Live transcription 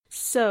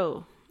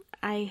So,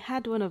 I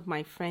had one of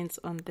my friends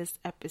on this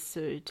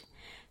episode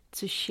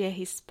to share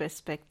his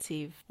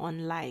perspective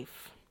on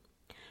life.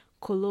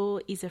 Kolo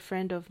is a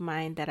friend of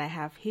mine that I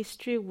have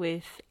history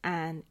with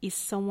and is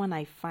someone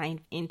I find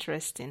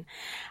interesting.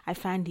 I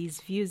find his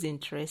views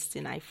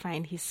interesting. I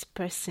find his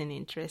person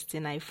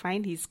interesting. I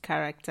find his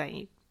character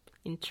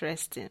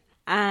interesting.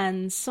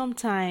 And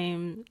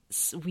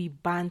sometimes we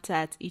banter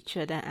at each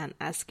other and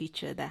ask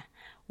each other,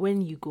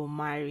 when you go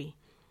marry?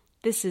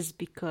 This is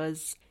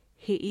because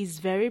he is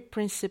very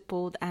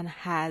principled and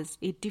has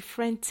a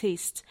different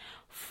taste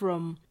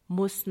from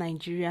most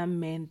Nigerian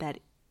men that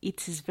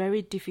it is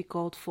very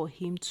difficult for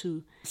him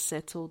to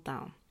settle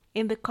down.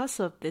 In the course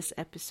of this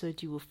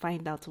episode, you will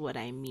find out what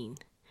I mean.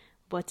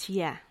 But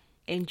yeah,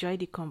 enjoy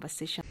the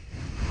conversation.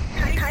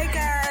 Hi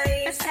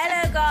guys!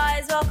 Hello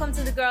guys, welcome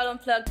to the Girl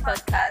Unplugged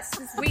podcast.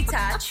 This is Rita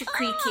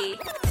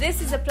Chukwiki.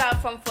 This is a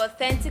platform for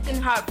authentic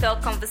and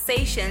heartfelt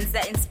conversations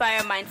that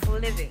inspire mindful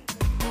living.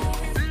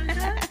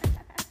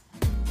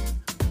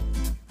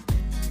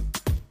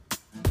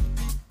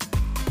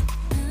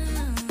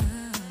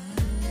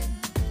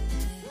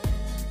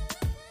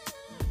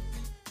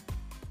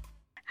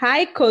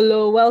 Hi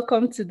Kolo,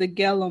 welcome to the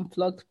Girl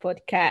Unplugged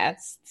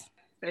podcast.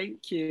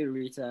 Thank you,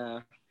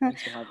 Rita.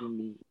 Thanks for having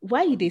me.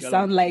 Why do they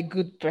sound like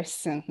good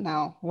person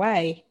now?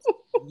 Why?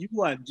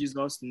 You and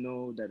Jesus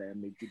know that I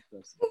am a good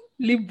person.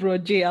 Leave Bro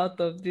J out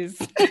of this.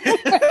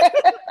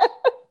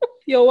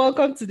 You're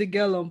welcome to the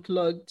Girl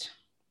Unplugged.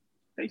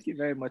 Thank you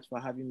very much for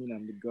having me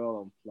on the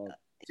Girl Unplugged.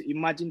 So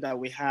imagine that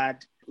we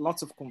had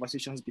lots of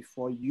conversations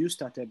before you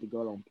started the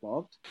Girl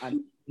Unplugged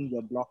and in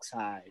your blog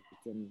side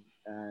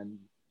and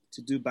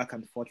to do back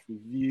and forth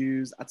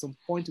reviews. At some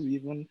point, we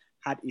even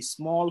had a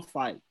small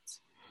fight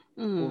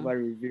over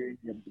reviewing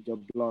your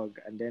blog,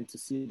 and then to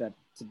see that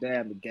today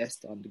I'm a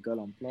guest on the Girl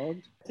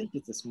Unplugged, I think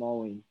it's a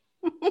small win.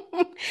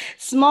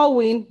 Small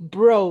win,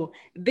 bro.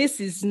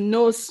 This is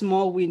no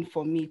small win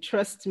for me.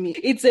 Trust me.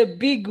 It's a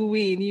big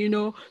win. You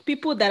know,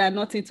 people that are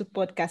not into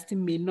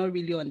podcasting may not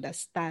really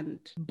understand,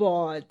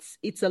 but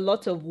it's a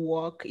lot of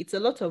work. It's a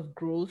lot of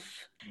growth.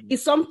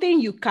 It's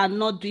something you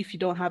cannot do if you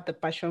don't have the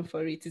passion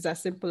for it. It's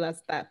as simple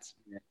as that.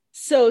 Yeah.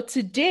 So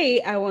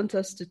today I want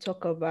us to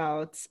talk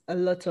about a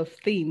lot of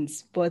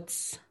things, but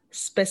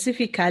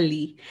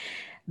specifically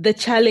the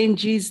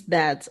challenges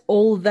that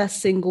older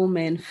single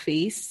men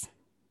face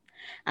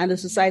and the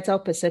societal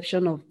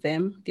perception of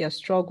them, their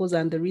struggles,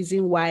 and the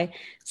reason why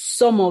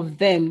some of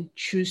them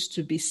choose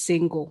to be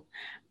single.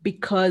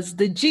 Because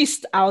the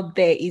gist out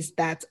there is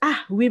that,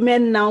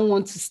 women now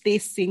want to stay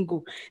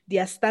single.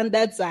 Their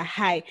standards are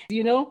high,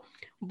 you know?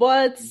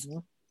 But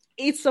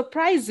it's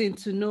surprising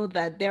to know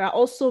that there are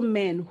also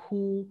men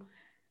who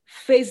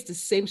face the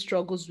same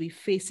struggles we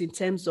face in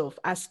terms of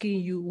asking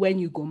you when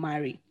you go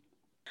marry.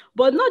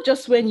 But not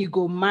just when you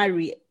go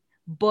marry,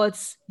 but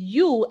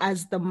you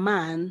as the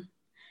man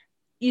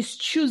is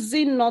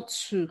choosing not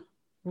to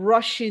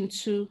rush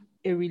into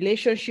a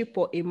relationship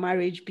or a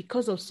marriage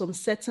because of some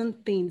certain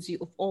things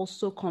you've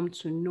also come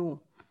to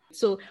know.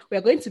 So we're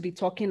going to be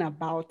talking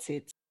about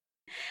it.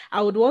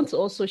 I would want to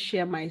also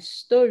share my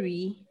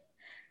story,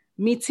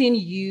 meeting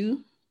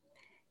you,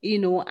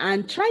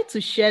 and try to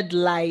shed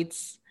light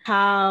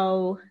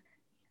how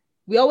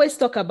we always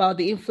talk about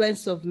the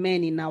influence of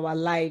men in our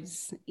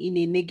lives in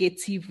a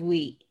negative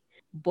way,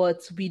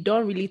 but we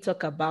don't really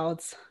talk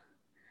about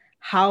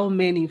how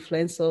men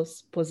influence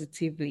us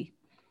positively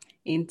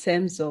in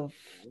terms of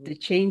the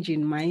change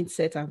in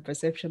mindset and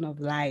perception of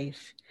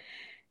life.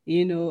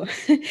 You know,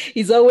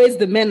 it's always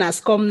the men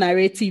has come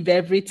narrative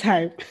every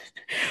time,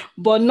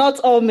 but not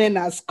all men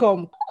has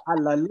come.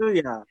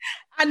 Hallelujah.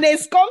 And a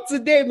scum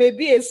today may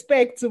be a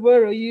spec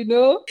tomorrow, you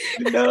know?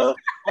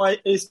 Or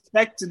a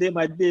spec today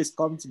might be a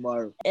scum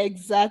tomorrow.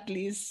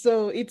 Exactly.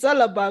 So it's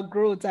all about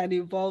growth and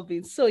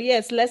evolving. So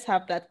yes, let's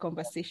have that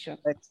conversation.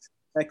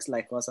 Specs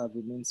like us have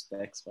remained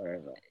specs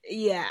forever.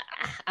 Yeah.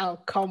 Oh,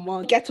 come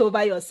on. Get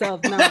over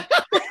yourself now.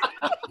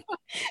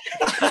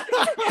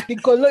 The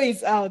Kolo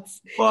is out.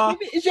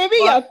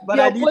 You're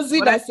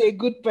posing as a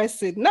good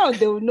person. Now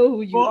they will know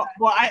who you are.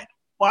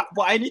 But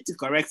I need to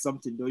correct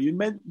something though. You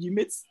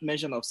made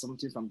mention of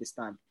something from the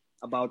start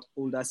about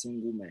older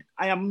single men.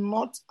 I am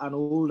not an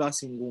older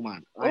single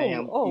man. I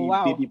am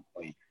a baby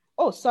boy.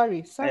 Oh,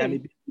 sorry.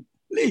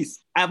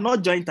 Please, I have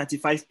not joined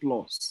 35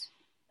 plus.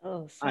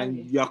 Oh, sorry.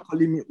 And you are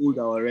calling me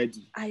older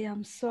already. I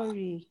am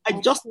sorry. I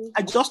just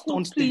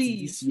turned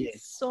 30 this year.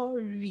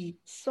 Sorry.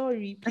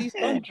 Please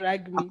don't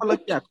drag me.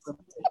 Apology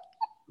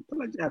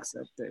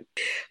accepted.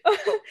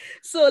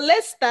 So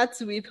let's start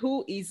with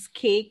who is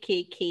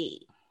KKK.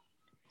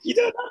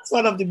 That's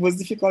one of the most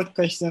difficult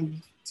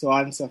questions to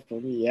answer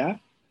for me, yeah?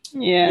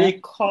 Yeah.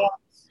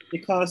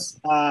 Because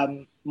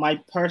my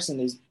person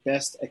is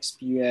best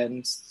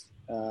experienced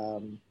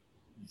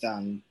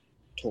than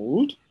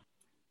told.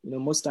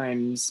 Most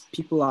times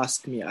people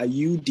ask me, are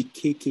you the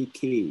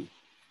KKK?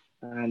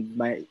 And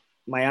my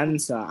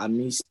answer,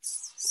 amidst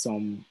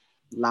some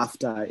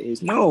laughter,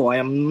 is no, I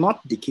am not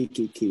the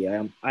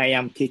KKK. I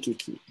am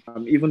KKK.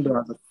 Even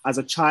though as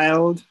a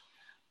child,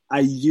 I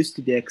used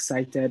to be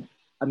excited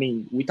I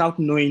mean, without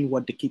knowing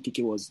what the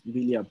KKK was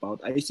really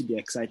about, I used to be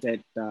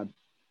excited that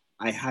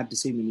I had the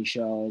same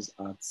initials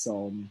as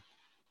some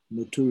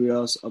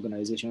notorious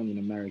organization in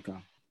America.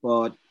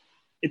 But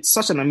it's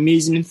such an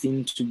amazing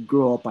thing to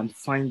grow up and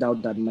find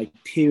out that my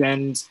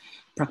parents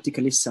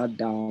practically sat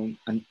down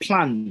and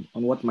planned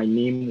on what my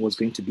name was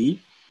going to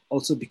be,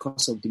 also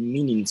because of the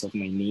meanings of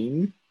my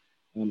name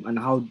and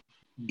how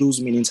those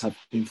meanings have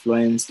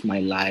influenced my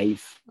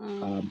life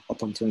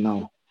up until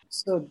now.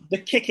 So the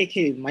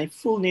KKK, my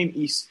full name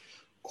is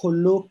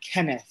Kolo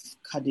Kenneth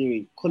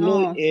Kadiri.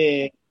 Kolo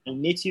is my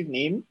native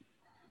name.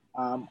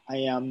 I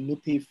am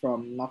Nupe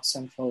from North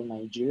Central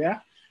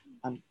Nigeria,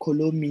 and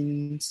Kolo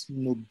means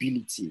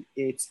nobility.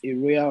 It's a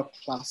royal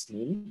class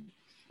name,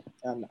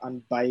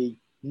 and by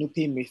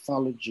Nupe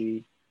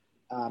mythology,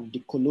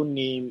 the Kolo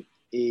name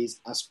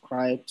is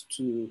ascribed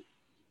to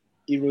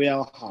a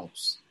royal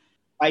house.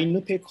 By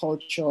Nupe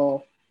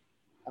culture,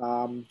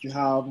 you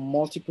have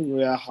multiple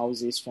royal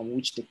houses from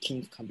which the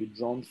king can be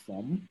drawn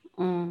from.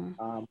 And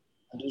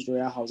those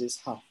royal houses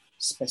have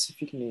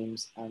specific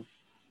names, and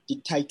the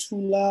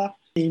titular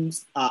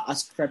names are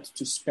ascribed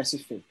to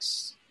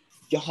specifics.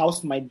 Your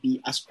house might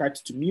be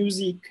ascribed to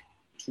music,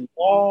 to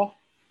war,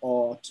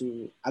 or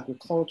to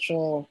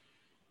agriculture,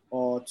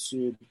 or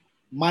to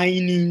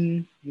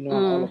mining, and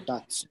all of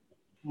that.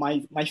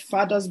 My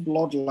father's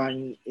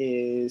bloodline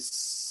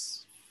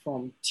is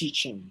from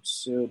teaching.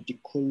 So the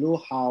Kolo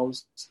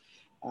house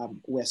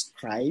were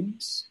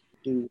scribes.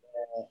 They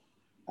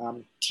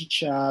were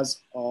teachers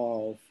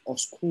of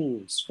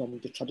schools from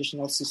the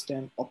traditional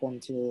system up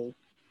until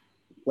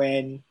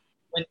when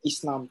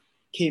Islam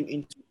came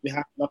into. We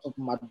had a lot of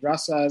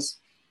madrasas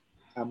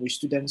with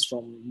students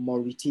from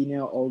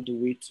Mauritania all the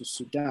way to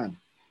Sudan.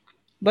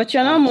 But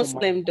you're not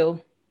Muslim,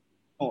 though.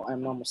 No,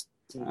 I'm not Muslim.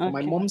 Okay.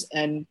 My mom's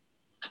end,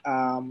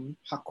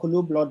 her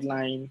Kolo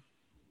bloodline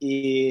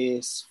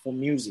is for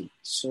music.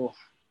 So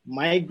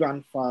my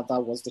grandfather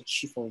was the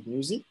chief of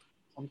music,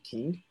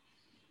 king.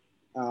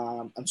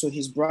 And so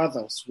his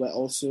brothers were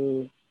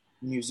also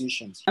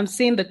musicians. I'm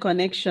seeing the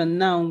connection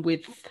now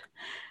with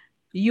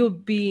you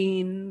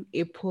being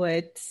a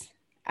poet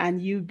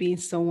and you being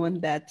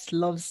someone that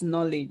loves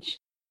knowledge.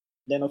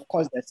 Then, of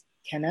course, there's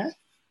Kenneth,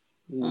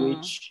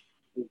 which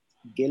is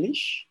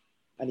Gaelish,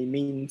 and it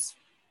means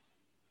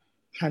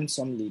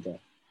handsome leader.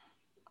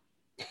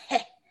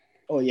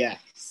 Oh yeah,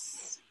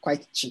 it's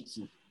quite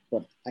cheeky,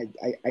 but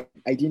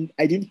I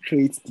didn't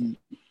create the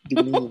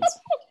meanings.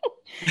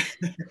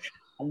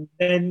 and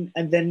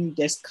then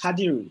there's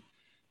Kadiru,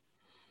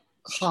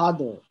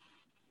 Kader,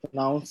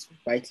 pronounced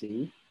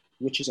rightly,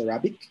 which is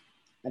Arabic,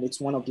 and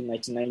it's one of the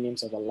 99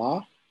 names of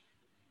Allah,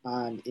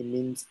 and it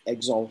means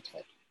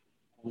exalted.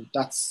 And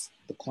that's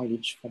the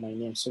coinage for my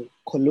name. So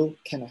Kolo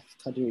Kenneth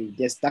Kadiri,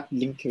 there's that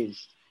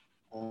linkage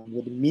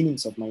with the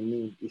meanings of my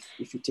name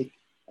if you take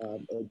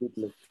a good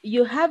look.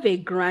 You have a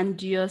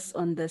grandiose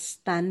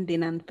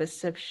understanding and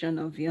perception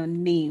of your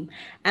name,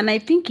 and I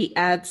think it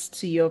adds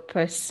to your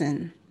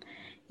person.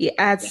 It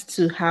adds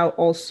to how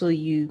also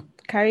you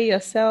carry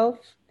yourself,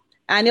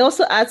 and it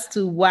also adds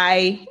to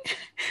why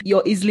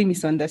you're easily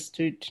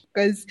misunderstood,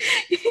 because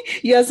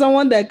you're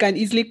someone that can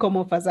easily come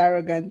off as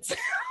arrogant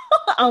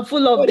and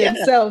full of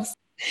themselves.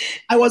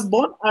 I was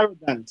born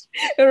arrogant.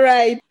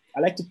 Right. I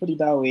like to put it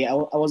that way. I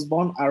was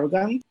born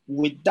arrogant.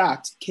 With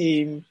that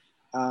came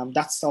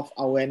that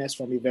self-awareness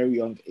from a very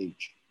young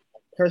age. My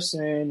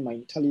person, my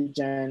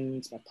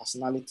intelligence, my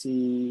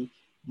personality,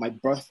 my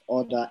birth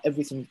order,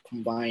 everything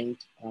combined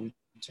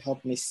to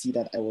help me see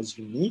that I was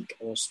unique,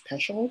 I was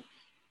special.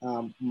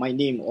 My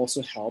name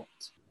also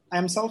helped. I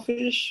am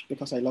selfish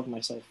because I love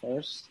myself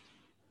first.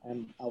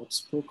 I'm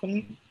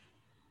outspoken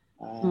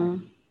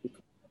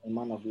because I'm a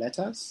man of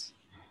letters.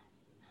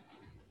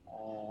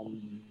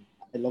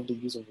 I love the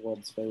use of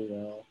words very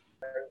well.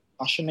 Very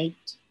passionate.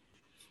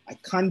 I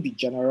can't be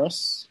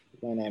generous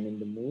when I'm in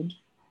the mood.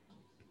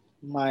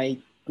 My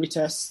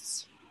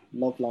greatest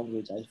love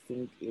language, I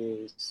think,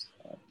 is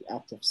the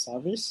act of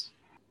service.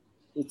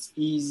 It's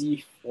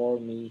easy for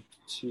me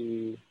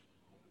to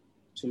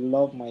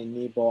love my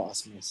neighbor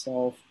as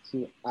myself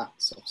through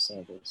acts of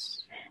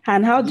service.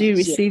 And how do you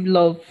receive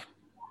love?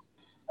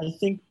 I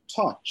think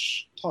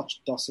touch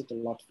does it a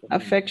lot for me.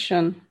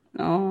 Affection.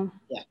 Oh.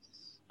 Yes.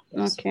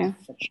 Okay.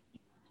 Affection.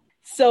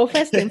 So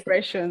first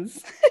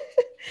impressions.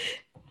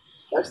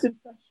 First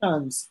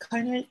impressions.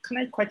 Can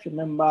I quite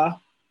remember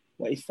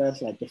what it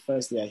felt like the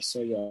first day I saw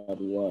you at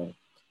work?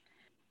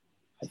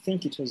 I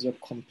think it was your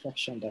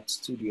complexion that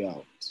stood you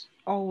out.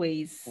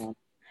 Always.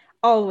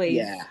 Always.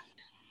 Yeah.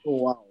 Oh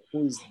wow,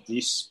 who is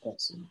this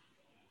person?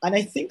 And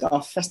I think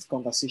our first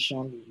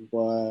conversation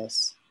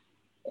was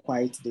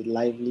quite the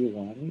lively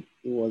one.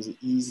 It was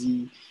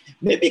easy.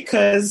 Maybe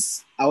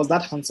because I was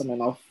that handsome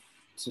enough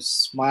to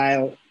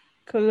smile.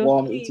 Kolo,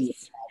 warm please. into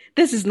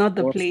This is not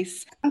the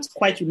place. I can't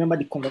quite remember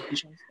the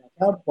conversations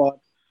but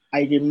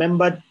I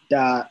remember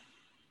that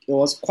it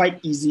was quite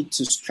easy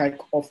to strike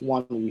off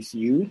one with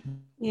you.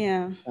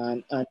 Yeah.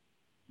 And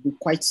we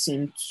quite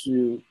seem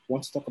to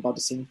want to talk about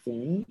the same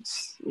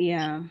things.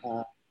 Yeah.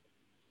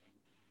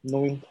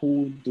 knowing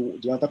who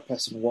the other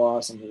person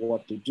was and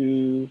what they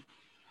do,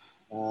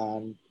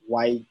 and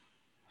why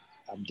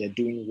they're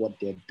doing what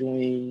they're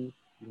doing.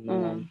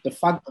 And the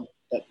fact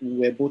that we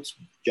were both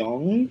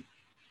young,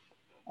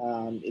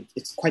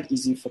 it's quite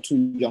easy for two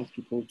young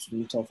people to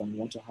meet up and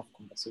want to have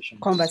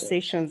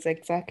conversations.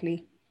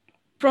 Exactly.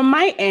 From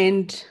my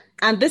end,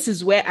 and this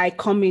is where I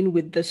come in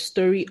with the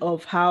story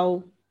of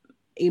how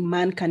a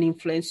man can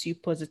influence you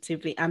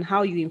positively and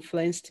how you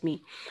influenced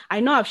me.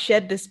 I know I've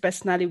shared this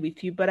personally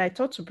with you, but I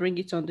thought to bring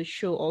it on the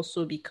show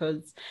also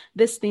because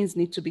these things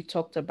need to be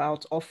talked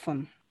about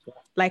often.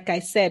 Like I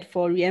said,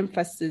 for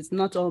re-emphasis,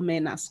 not all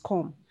men are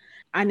scum.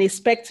 And a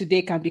speck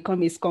today can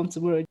become a scum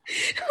tomorrow.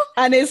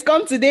 And a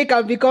scum today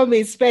can become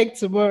a speck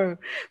tomorrow.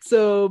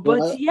 So,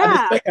 but yeah. And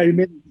a speck can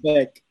remain a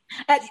speck.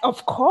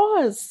 Of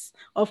course.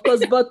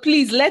 But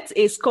please, let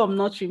a scum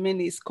not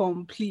remain a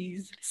scum,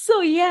 please.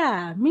 So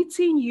yeah,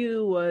 meeting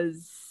you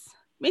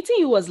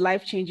was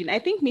life-changing. I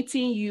think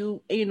meeting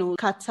you,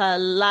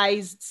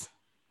 catalyzed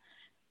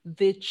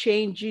the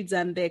changes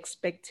and the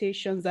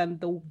expectations and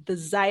the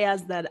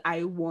desires that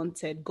I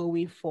wanted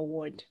going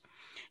forward.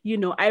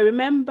 I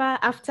remember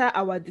after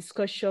our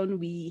discussion,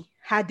 we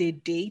had a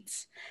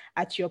date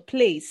at your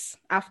place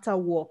after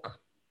work.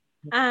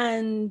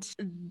 And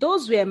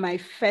those were my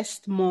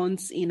first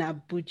months in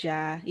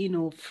Abuja,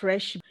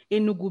 fresh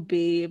Enugu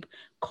babe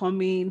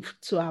coming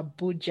to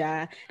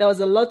Abuja. There was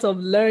a lot of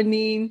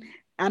learning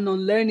and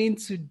unlearning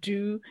to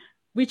do,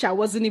 which I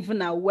wasn't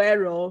even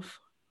aware of.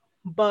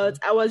 But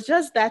I was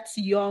just that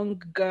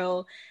young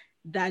girl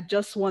that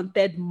just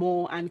wanted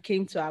more and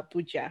came to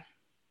Abuja.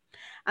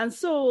 And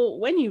so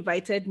when you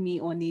invited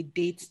me on a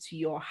date to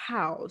your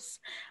house,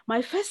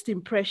 my first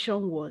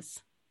impression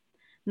was,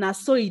 na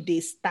so they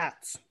start.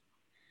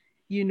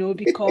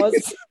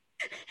 Because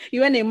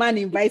when a man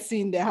invites you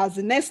in the house,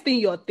 the next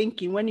thing you're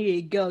thinking when you're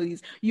a girl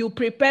is you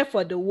prepare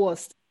for the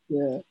worst.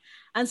 Yeah.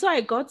 And so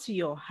I got to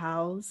your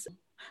house.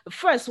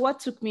 First, what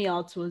took me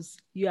out was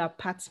your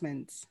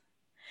apartment.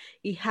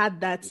 It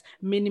had that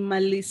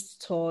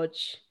minimalist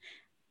touch,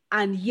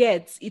 and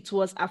yet it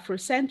was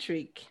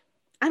Afrocentric.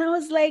 And I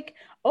was like,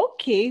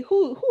 okay,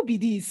 who be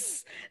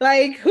this?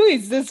 Like, who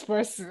is this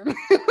person?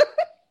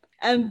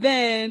 And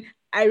then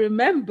I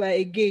remember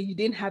again, you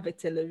didn't have a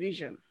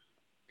television.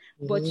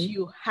 But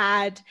you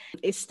had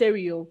a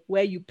stereo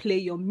where you play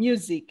your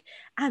music.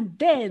 And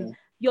then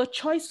your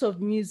choice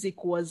of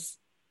music was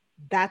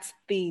that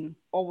thing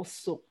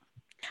also.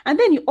 And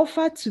then you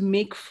offered to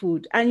make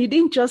food. And you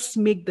didn't just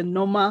make the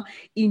normal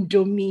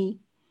Indomie,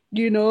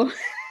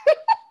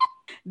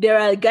 There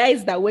are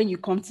guys that when you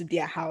come to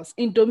their house,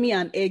 Indomie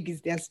and egg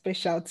is their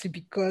specialty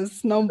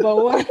because number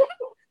one,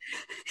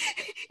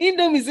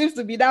 Indomie seems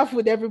to be that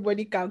food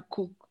everybody can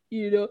cook.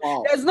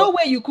 There's no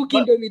way you cook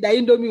Indomie that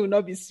Indomie will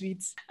not be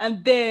sweet.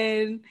 And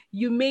then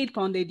you made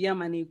pounded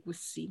yam and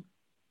egusi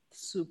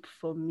soup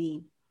for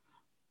me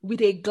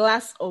with a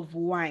glass of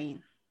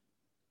wine.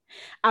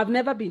 I've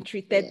never been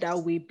treated that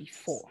way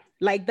before.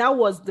 Like that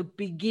was the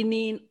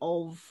beginning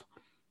of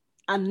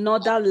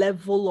another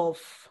level of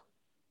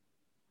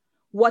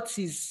what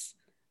is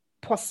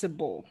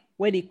possible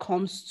when it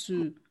comes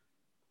to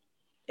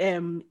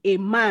a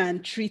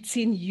man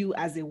treating you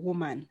as a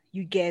woman.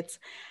 You get...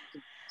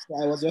 So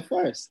I was your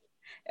first.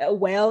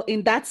 Well,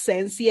 in that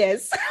sense,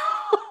 yes.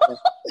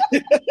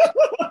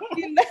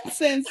 In that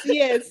sense,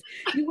 yes.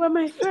 You were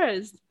my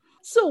first.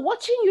 So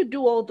watching you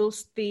do all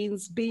those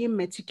things, being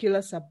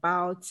meticulous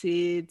about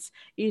it,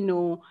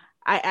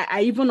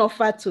 I even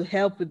offered to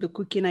help with the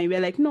cooking and you were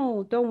like,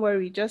 no, don't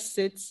worry, just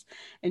sit,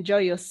 enjoy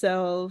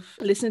yourself,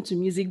 listen to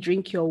music,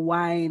 drink your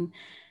wine.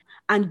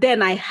 And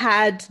then I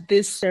had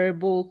this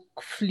terrible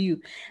flu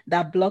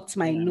that blocked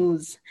my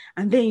nose.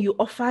 And then you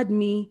offered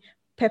me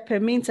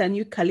peppermint and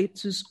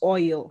eucalyptus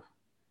oil.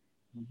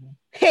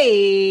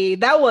 Hey,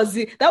 that was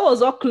it. That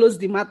was what closed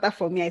the matter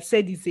for me. I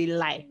said it's a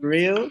lie.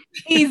 Real?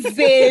 It's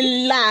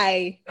a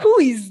lie. Who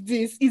is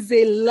this? It's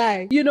a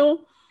lie.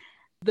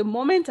 The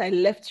moment I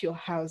left your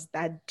house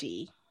that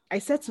day, I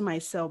said to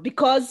myself,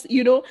 because,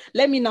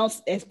 let me now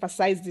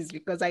emphasize this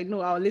because I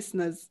know our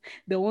listeners,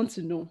 they want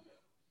to know.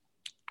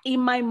 In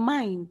my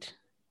mind,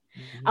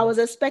 I was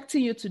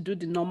expecting you to do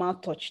the normal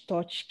touch,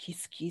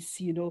 kiss,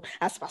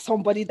 as for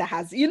somebody that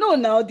has,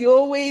 now you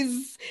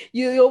always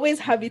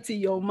have it in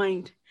your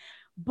mind.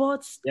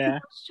 But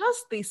it was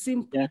just a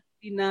simple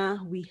dinner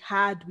we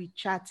had, we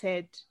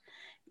chatted,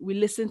 we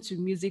listened to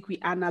music, we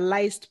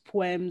analyzed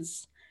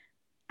poems,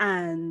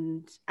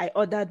 and I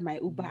ordered my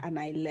Uber and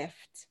I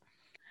left.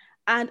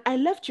 And I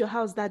left your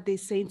house that day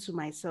saying to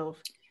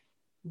myself,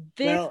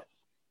 this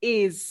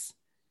is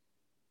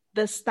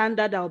the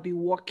standard I'll be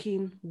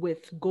working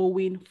with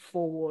going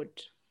forward.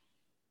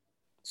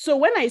 So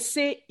when I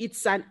say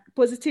it's a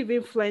positive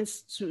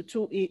influence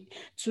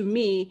to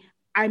me,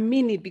 I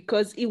mean it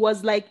because it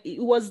was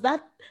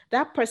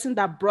that person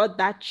that brought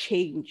that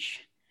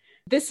change.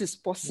 This is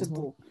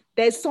possible.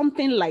 There's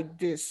something like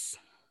this.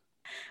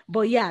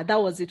 But yeah,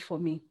 that was it for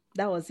me.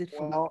 On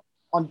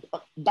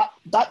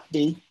that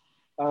day,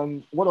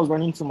 what was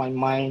running through my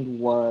mind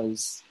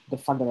was the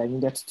fact that I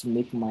needed to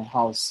make my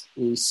house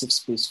a safe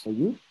space for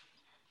you.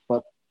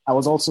 But I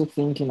was also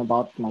thinking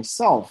about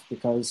myself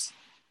because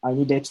I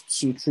needed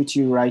to treat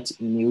you right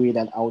in a way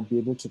that I would be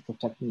able to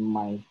protect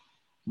my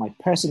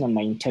person and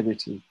my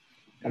integrity.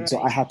 And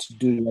so I had to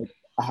do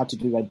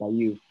right by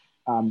you.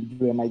 You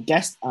were my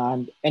guest,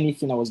 and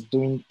anything I was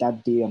doing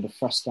that day on the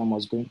first time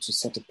was going to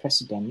set a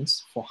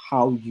precedence for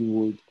how you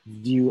would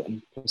view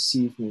and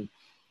perceive me.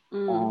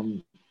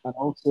 And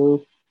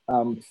also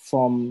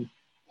from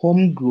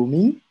home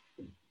grooming,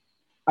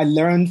 I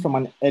learned from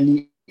an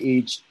early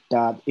age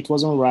that it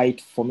wasn't right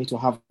for me to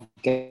have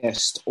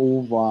guests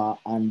over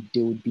and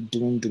they would be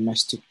doing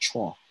domestic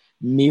chore,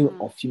 male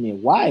or female.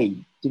 Why?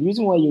 The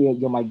reason why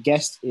you're my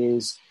guest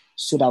is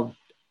so that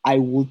I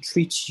will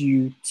treat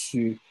you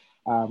to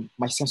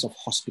my sense of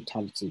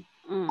hospitality.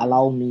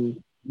 Allow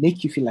me,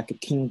 make you feel like a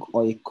king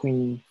or a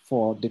queen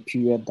for the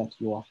period that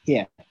you are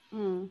here.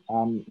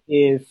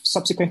 If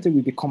subsequently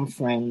we become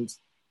friends,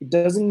 it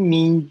doesn't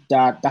mean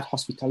that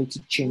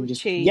hospitality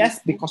changes. Yes,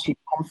 because we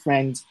become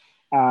friends,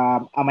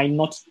 I might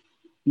not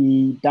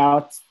be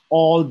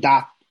all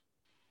that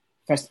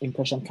first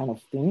impression kind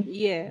of thing.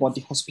 Yeah. But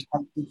the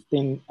hospitality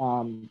thing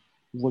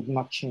would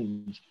not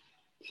change.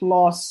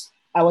 Plus,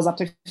 I was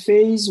at a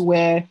phase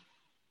where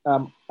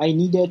I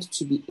needed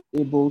to be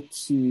able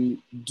to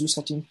do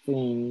certain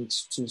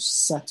things to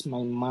set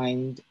my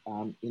mind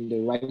in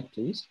the right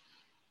place.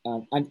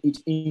 And it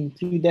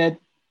included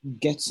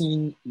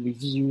getting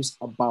reviews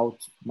about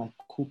my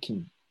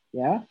cooking.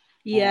 Yeah.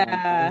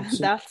 Yeah, So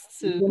that's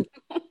true.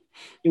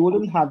 it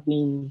wouldn't have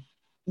been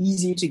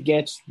easy to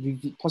get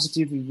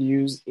positive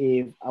reviews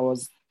if I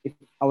was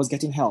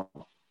getting help.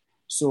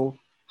 So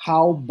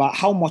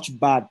how much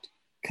bad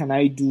can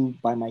I do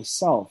by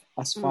myself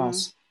as far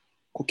as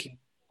cooking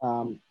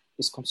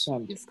is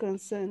concerned?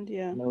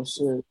 Yeah.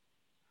 So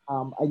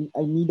I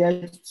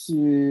needed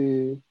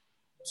to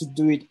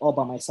do it all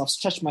by myself,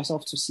 stretch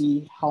myself to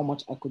see how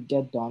much I could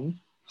get done,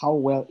 how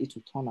well it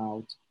would turn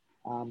out,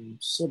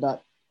 so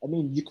that,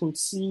 you could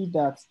see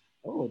that,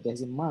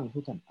 there's a man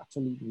who can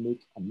actually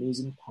make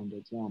amazing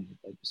pounded yam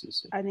with egusi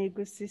soup. And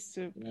egusi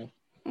soup.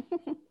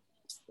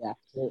 Yeah.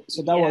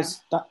 So that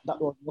was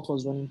what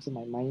was running through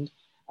my mind.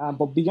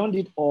 But beyond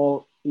it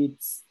all,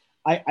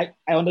 I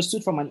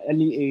understood from an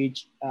early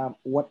age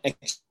what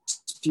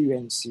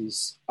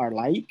experiences are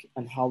like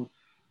and how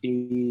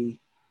they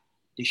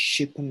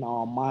shapen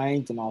our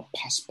minds and our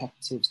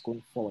perspectives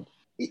going forward.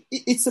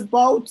 It's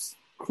about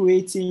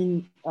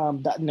creating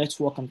that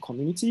network and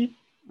community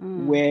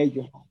where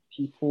you have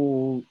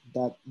people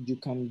that you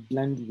can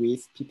blend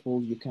with,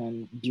 people you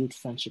can build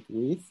friendship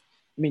with.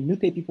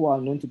 Nupe people are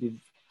known to be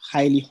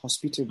highly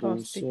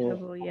hospitable,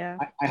 so yeah.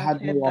 I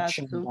had no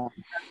option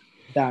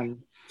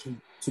than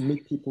to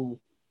make people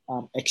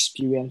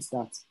experience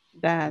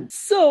that.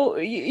 So,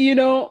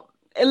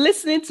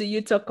 listening to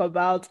you talk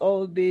about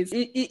all this,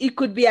 it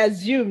could be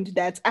assumed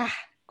that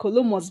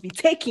Kolo must be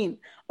taken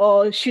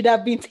or should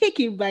have been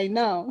taken by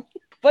now.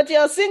 But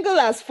you're single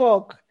as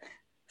fuck.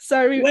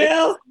 Sorry,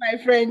 well,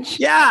 my French.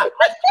 Yeah,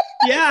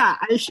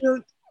 I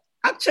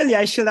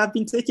should have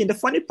been taken. The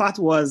funny part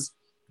was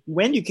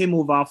when you came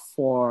over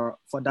for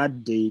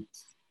that date,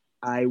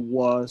 I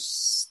was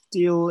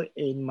still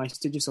in my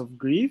stages of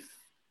grief.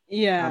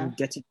 Yeah. I'm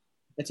getting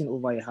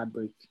over a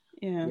heartbreak.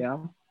 Yeah.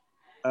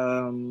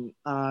 And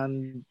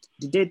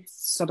the date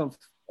sort of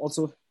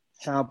also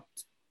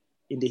helped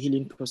in the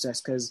healing process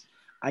because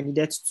I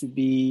needed to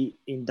be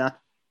in that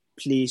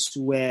place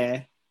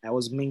where I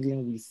was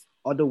mingling with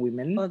other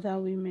women.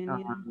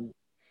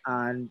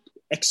 And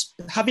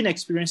having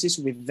experiences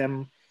with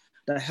them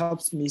that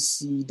helps me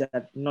see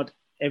that not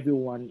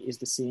everyone is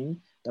the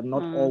same, that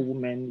not all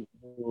women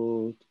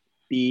would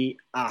be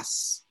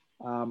as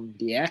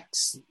the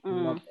ex,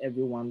 not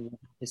everyone with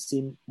the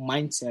same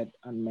mindset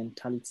and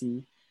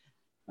mentality.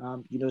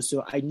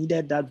 So I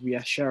needed that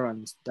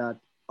reassurance that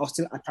I was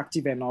still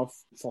attractive enough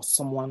for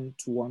someone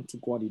to want to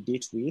go on a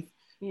date with.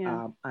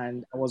 Yeah.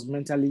 And I was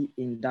mentally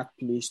in that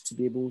place to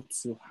be able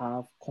to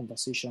have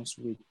conversations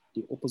with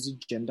the opposite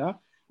gender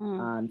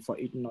and for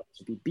it not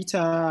to be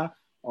bitter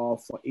or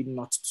for it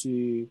not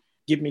to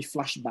give me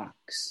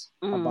flashbacks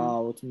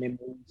about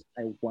memories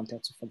I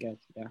wanted to forget.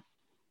 Yeah.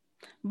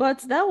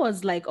 But that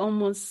was like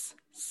almost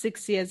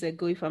 6 years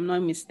ago, if I'm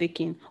not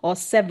mistaken, or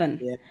 7.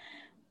 Yeah.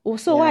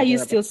 So why are you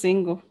still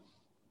single,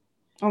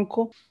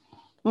 Uncle?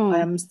 I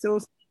am still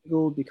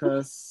single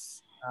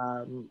because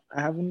I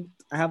haven't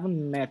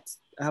met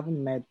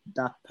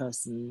that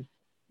person.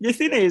 The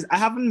thing is, I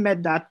haven't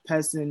met that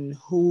person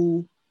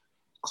who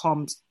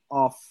comes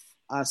off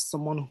as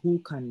someone who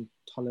can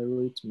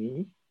tolerate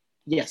me.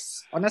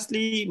 Yes,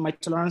 honestly, my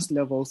tolerance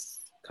levels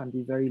can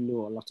be very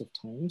low a lot of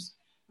times.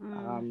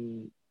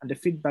 And the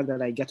feedback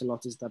that I get a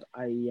lot is that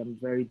I am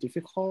very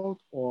difficult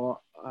or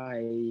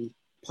I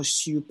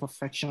pursue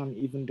perfection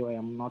even though I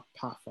am not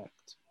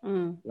perfect.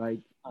 Right?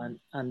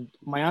 And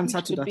my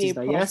answer to that is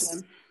that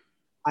yes,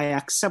 I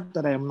accept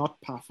that I am not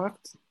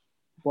perfect,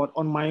 but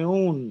on my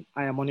own,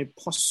 I am on a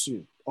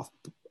pursuit of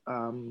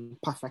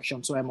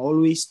perfection. So I'm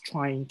always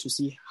trying to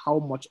see how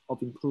much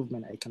of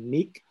improvement I can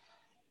make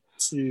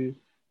to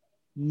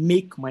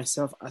make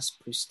myself as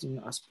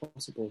pristine as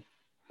possible.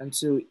 And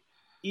so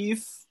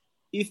if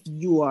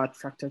you are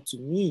attracted to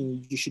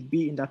me, you should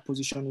be in that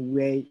position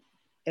where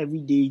every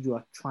day you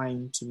are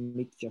trying to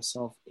make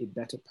yourself a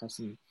better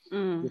person.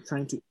 You're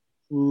trying to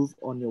improve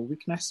on your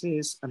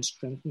weaknesses and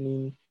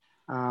strengthening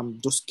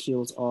those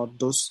skills or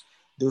those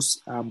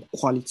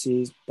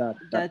qualities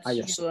that are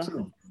your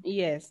strength.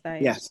 Yes,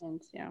 that yes.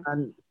 Sense, yeah.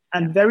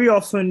 And very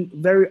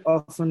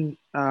often,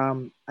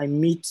 I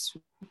meet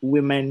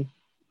women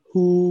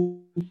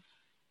who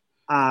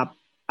are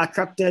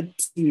attracted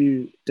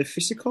to the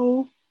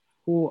physical,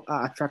 who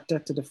are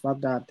attracted to the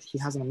fact that he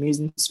has an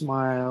amazing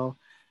smile.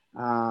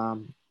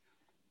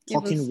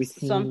 Talking with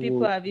him. Some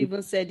people have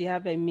even said you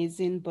have an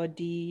amazing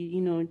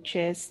body,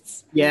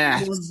 chests.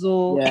 Yeah.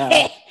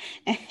 Yeah.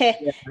 There's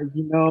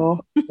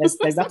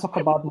that talk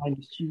about my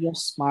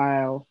mysterious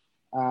smile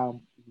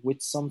with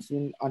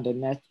something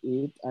underneath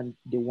it, and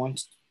they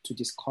want to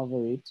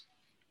discover it.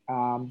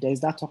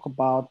 There's that talk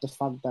about the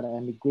fact that I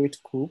am a great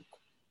cook.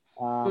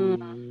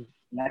 They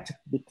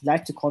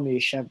like to call me a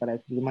chef, but I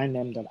remind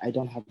them that I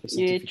don't have the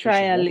certification.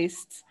 You're a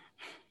trialist.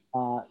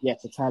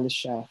 Yes, a trialist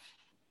chef.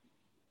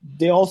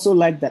 They also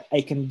like that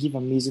I can give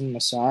amazing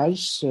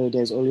massage. So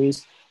there's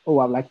always,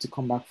 I'd like to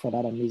come back for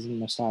that amazing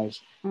massage.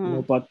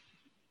 But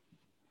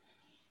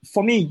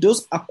for me,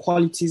 those are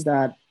qualities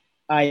that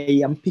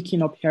I am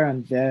picking up here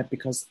and there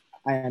because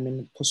I am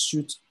in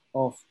pursuit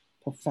of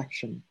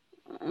perfection.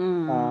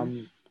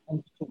 Wanting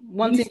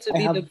to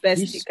be the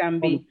best you can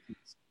be.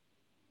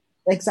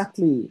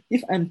 Exactly.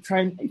 If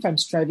I'm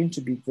striving to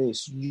be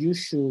this, you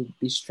should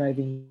be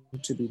striving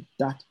to be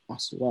that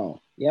as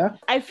well. Yeah.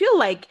 I feel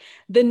like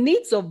the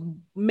needs of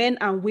men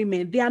and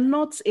women, they are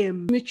not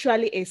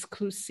mutually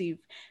exclusive.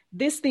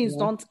 These things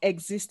don't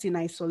exist in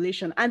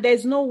isolation, and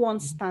there's no one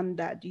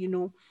standard.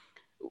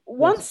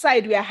 One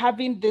side we are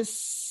having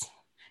this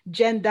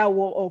gender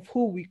war of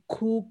who we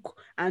cook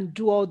and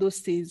do all those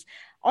things.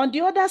 On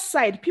the other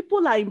side,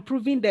 people are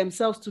improving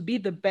themselves to be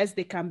the best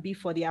they can be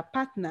for their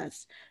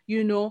partners.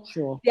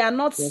 Sure. They are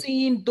not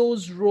seeing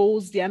those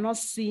roles. They are not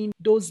seeing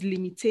those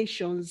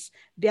limitations.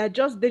 They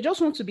just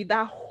want to be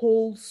that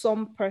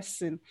wholesome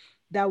person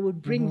that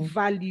would bring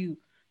value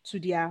to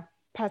their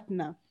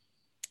partner.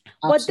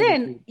 Absolutely. But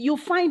then you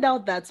find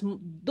out that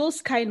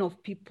those kind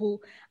of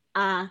people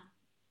are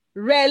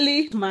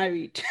rarely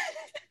married.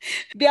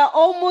 They are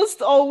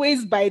almost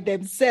always by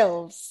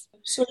themselves.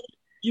 So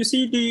you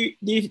see,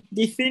 the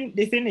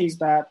thing is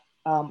that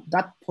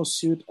that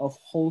pursuit of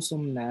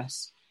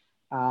wholesomeness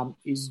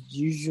is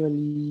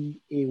usually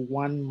a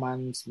one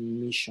man's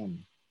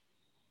mission,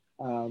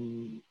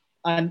 and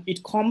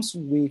it comes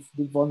with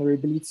the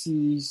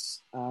vulnerabilities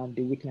and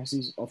the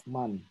weaknesses of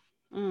man.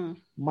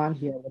 Man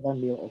here, whether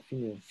male or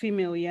female.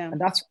 Female, yeah. And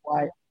that's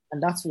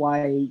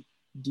why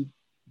the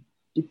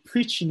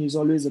preaching is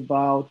always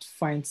about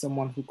find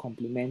someone who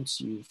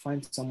complements you,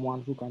 find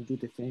someone who can do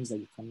the things that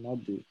you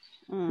cannot do.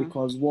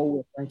 Because what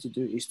we're trying to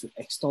do is to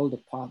extol the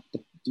part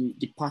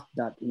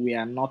that we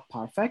are not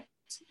perfect.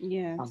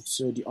 Yes. And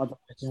so the other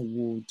person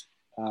would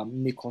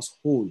make us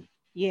whole.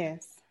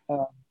 Yes.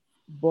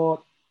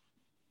 But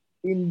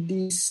in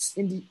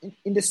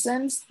the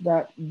sense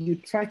that you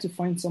try to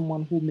find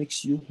someone who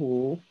makes you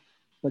whole,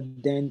 but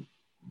then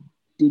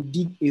they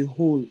dig a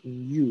hole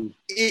in you,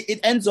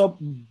 it ends up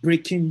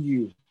breaking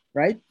you,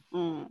 right?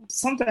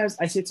 Sometimes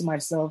I say to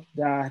myself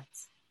that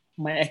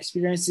my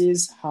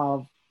experiences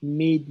have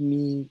made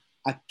me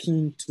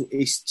akin to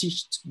a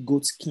stitched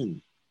goat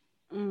skin,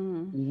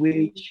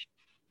 which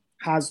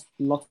has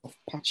lots of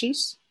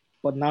patches,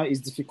 but now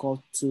it's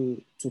difficult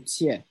to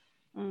tear.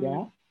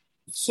 Yeah.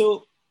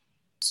 So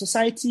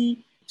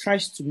society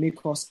tries to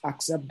make us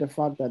accept the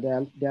fact that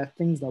there are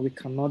things that we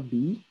cannot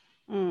be,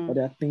 or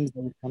there are things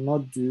that we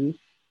cannot do,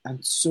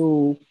 and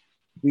so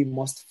we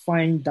must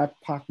find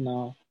that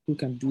partner who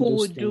can do those things. Who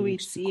would do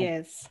it?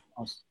 Yes.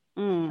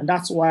 And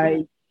that's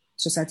why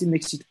society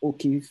makes it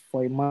okay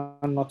for a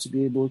man not to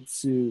be able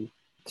to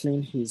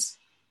clean his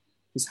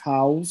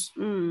house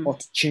or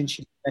to change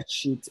his bed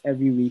sheet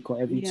every week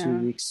or every 2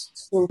 weeks.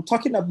 So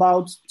talking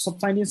about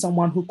finding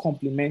someone who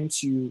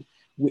complements you,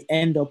 we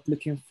end up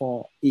looking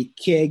for a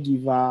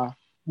caregiver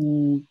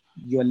who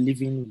you're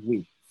living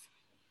with.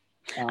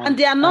 And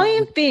the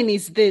annoying thing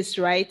is this,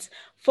 right?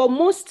 For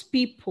most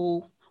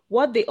people,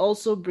 what they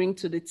also bring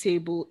to the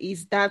table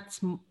is that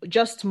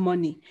just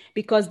money,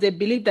 because they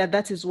believe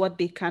that is what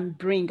they can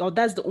bring, or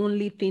that's the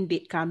only thing they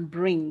can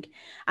bring.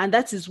 And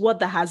that is what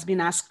that has been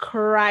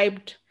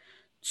ascribed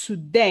to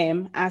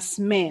them as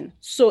men.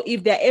 So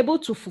if they're able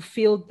to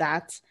fulfill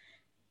that,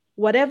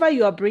 whatever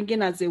you are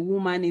bringing as a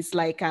woman is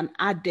like an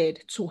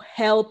added to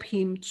help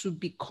him to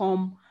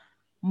become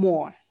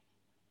more.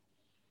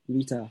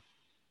 Rita,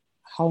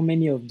 how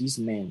many of these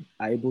men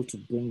are able to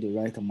bring the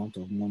right amount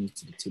of money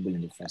to the table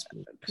in the first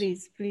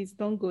place? Please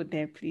don't go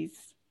there, please.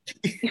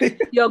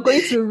 You're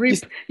going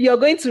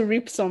to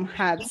rip some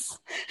hearts.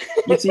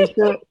 You see,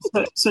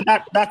 so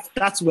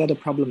that's where the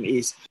problem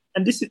is.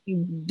 And this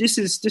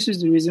is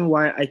the reason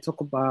why I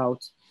talk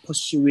about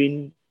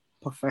pursuing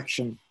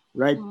perfection,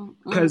 right?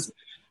 Because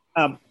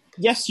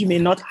yes, you may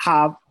not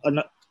have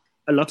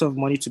a lot of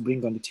money to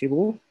bring on the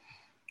table,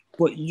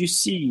 but you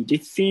see, the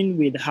thing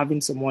with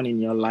having someone in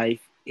your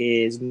life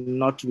is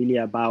not really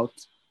about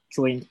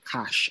throwing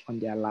cash on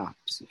their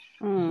laps,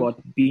 but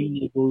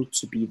being able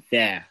to be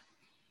there.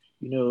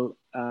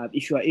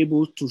 If you are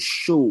able to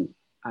show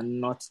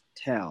and not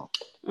tell,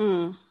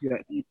 you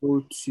are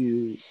able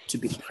to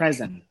be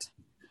present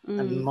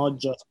and not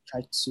just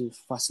try to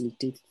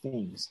facilitate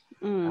things.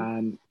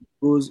 It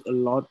goes a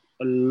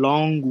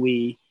long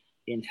way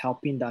in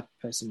helping that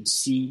person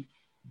see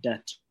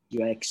that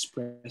you are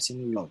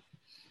expressing love.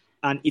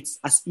 And it's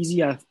as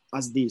easy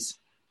as this.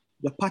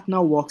 Your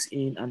partner walks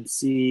in and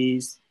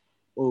says,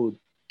 oh,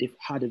 they've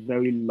had a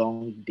very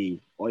long day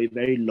or a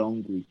very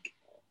long week,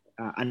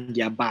 and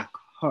their back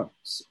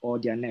hurts or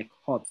their neck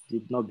hurts.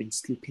 They've not been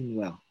sleeping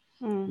well,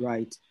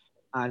 right?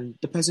 And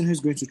the person who's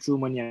going to throw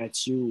money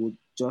at you would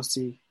just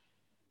say,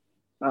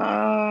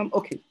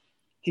 okay.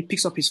 He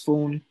picks up his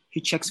phone, he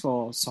checks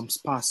for some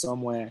spa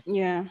somewhere,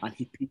 and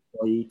he pays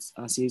for it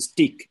and says,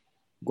 take,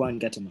 go and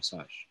get a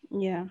massage.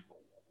 Yeah.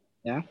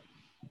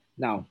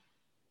 Now,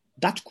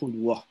 that could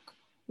work.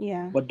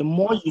 Yeah. But the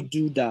more you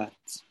do that,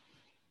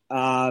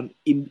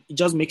 it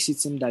just makes it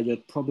seem that your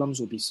problems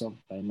will be solved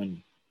by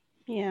money.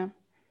 Yeah.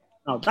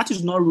 Now, that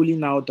is not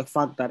ruling out the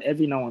fact that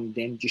every now and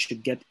then you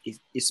should get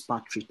a spa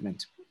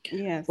treatment.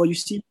 Yes. But you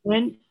see,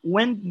 when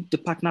the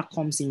partner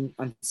comes in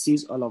and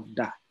says all of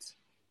that,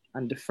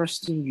 and the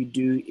first thing you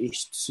do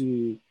is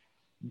to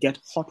get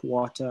hot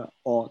water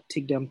or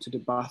take them to the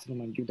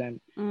bathroom and give them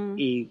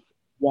a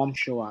warm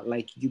shower,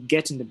 like you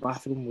get in the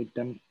bathroom with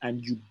them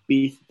and you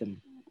bathe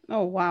them.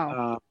 Oh,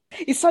 wow.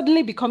 It's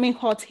suddenly becoming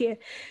hot here.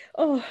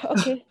 Oh,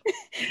 okay.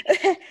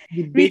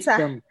 You bathe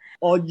them,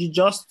 or you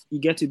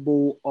get a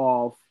bowl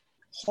of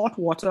hot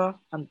water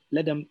and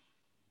let them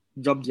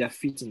drop their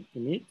feet in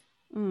it.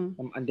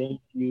 And then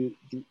you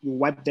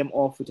wipe them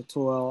off with a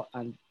towel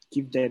and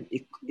give them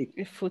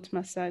a foot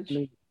massage.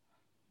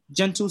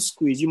 Gentle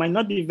squeeze. You might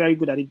not be very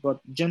good at it,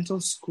 but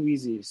gentle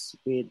squeezes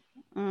with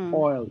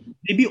oil.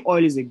 Baby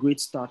oil is a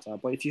great starter,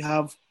 but if you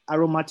have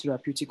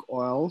aromatherapeutic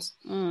oils,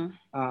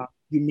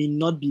 you may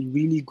not be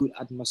really good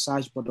at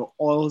massage, but the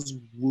oils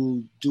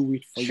will do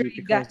it for you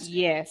because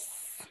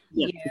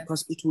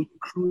because it will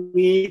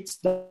create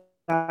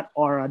that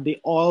aura. The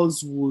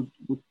oils would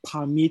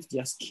permeate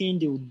their skin,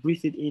 they would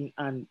breathe it in,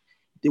 and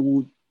it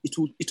will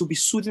be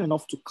soothing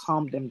enough to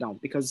calm them down,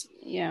 because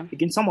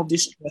again, some of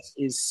this stress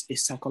is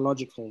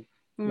psychological,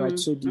 right?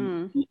 So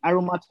the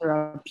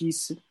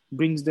aromatherapy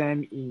brings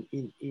them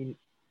in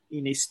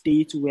a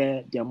state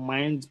where their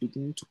minds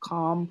begin to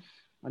calm,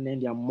 and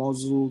then their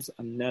muscles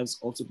and nerves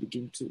also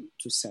begin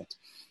to set.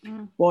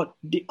 But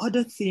the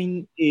other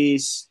thing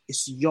is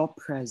your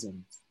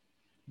presence,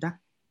 that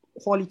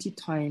quality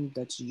time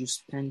that you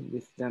spend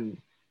with them,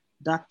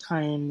 that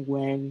time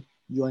when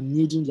you are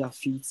kneading their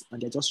feet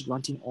and they're just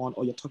ranting on,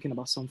 or you're talking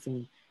about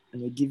something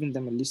and you're giving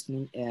them a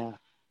listening ear.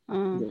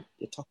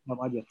 You're talking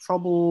about your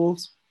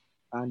troubles,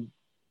 and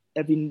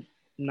every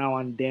now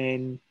and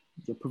then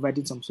you're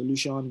providing some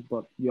solution,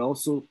 but you're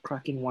also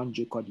cracking one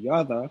joke or the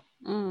other.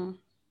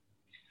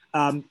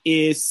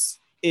 Is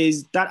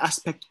that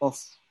aspect of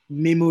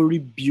memory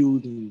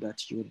building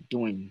that you're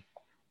doing.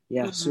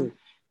 So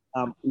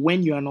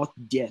when you are not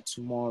there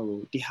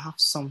tomorrow, they have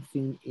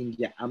something in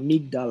their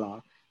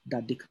amygdala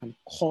that they can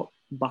call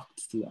back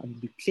to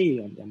and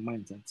replay on their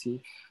minds and say,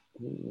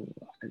 oh,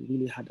 I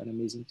really had an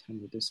amazing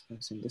time with this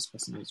person. This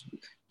person is good.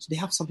 So they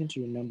have something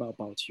to remember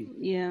about you.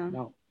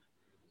 Now,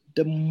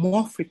 the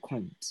more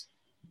frequent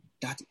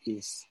that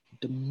is,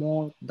 the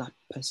more that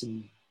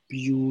person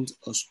builds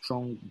a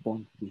strong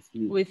bond with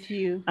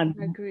you. And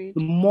agreed.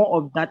 The more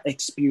of that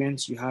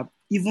experience you have,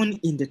 even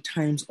in the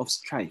times of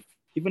strife,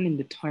 even in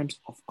the times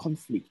of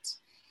conflict,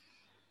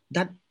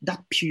 that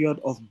period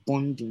of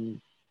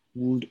bonding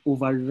would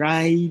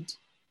override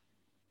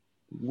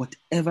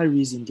whatever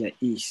reason there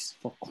is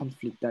for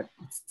conflict. That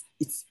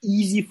it's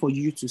easy for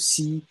you to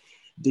see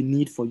the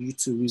need for you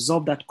to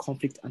resolve that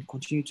conflict and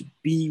continue to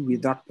be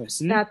with that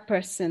person.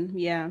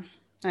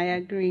 I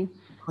agree.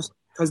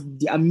 Because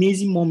the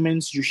amazing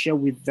moments you share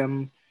with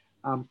them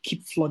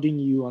keep flooding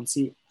you and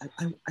say,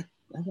 I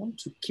want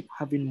to keep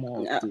having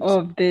more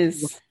of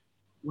this.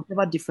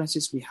 Whatever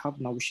differences we have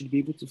now, we should be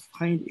able to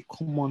find a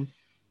common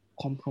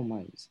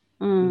compromise.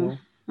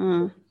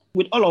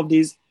 With all of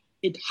this,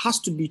 it has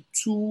to be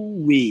two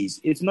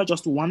ways. It's not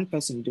just one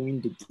person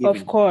doing the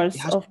giving. Of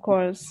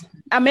course.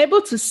 I'm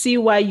able to see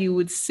why you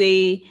would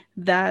say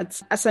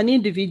that as an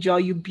individual,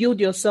 you build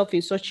yourself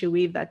in such a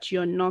way that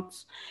you're not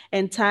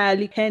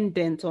entirely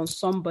dependent on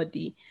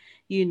somebody,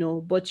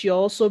 but you're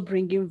also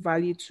bringing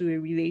value to a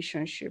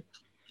relationship.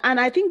 And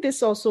I think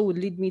this also would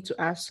lead me to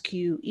ask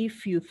you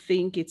if you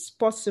think it's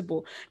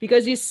possible,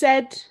 because you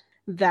said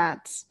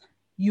that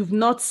you've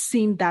not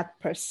seen that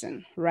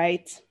person,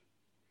 right?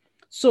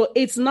 So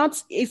it's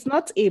not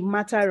a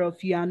matter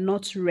of you are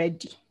not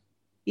ready.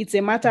 It's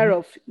a matter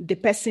of the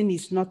person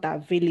is not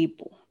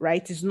available,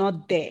 right? It's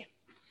not there.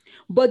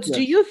 But do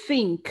Yes. you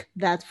think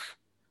that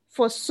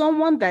for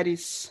someone that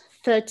is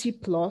 30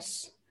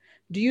 plus,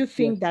 do you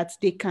think that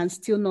they can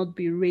still not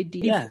be ready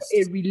for Yes.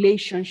 a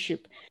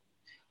relationship?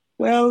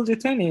 Well, the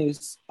thing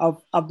is,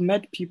 I've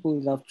met people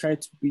that I've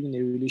tried to be in a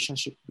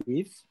relationship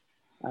with,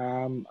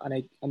 and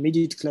I made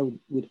it clear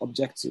with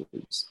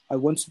objectives. I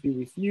want to be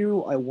with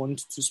you. I want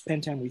to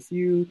spend time with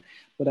you,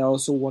 but I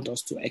also want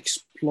us to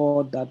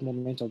explore that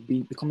moment of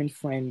becoming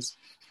friends,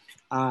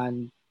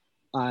 and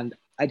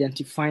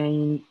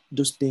identifying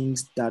those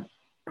things that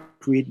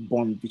create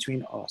bond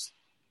between us.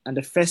 And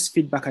the first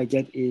feedback I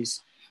get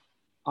is,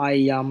 I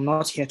am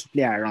not here to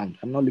play around.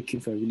 I'm not looking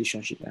for a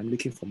relationship. I'm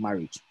looking for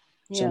marriage.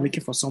 So I'm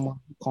looking for someone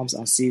who comes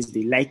and says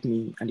they like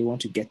me and they want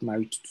to get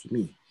married to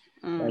me,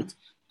 right?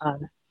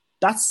 And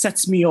that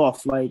sets me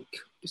off like,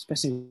 this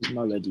person is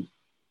not ready.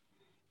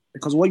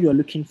 Because what you're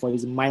looking for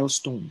is a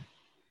milestone.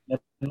 You're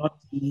not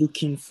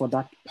looking for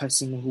that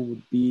person who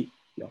would be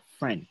your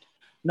friend.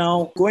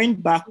 Now, going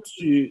back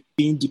to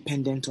being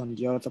dependent on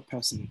the other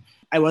person,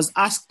 I was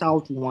asked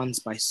out once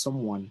by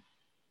someone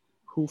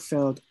who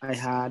felt I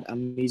had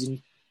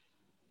amazing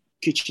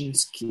kitchen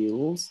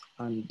skills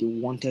and they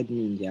wanted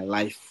me in their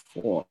life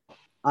for.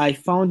 I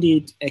found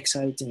it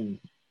exciting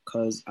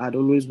because I'd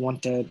always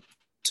wanted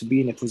to be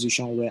in a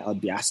position where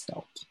I'd be asked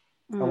out.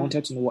 I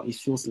wanted to know what it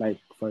feels like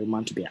for a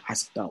man to be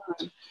asked out,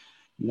 you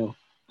know.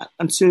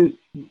 And so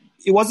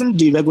it wasn't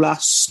the regular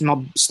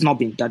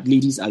snobbing that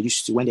ladies are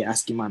used to when they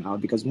ask a man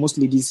out, because most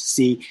ladies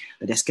say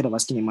that they're scared of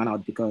asking a man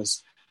out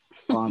because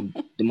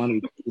the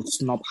man will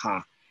snub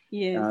her.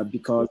 Yes.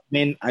 Because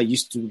men are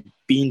used to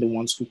being the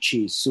ones who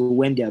chase. So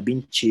when they are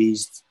being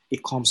chased,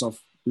 it comes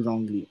off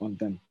wrongly on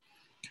them.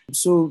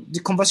 So the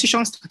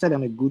conversation started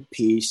on a good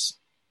pace.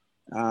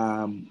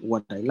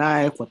 What I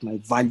like, what my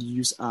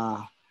values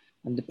are.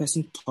 And the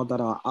person thought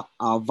that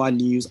our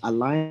values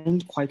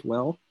aligned quite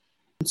well.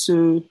 And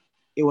so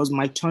it was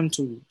my turn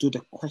to do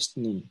the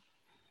questioning,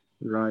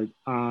 right?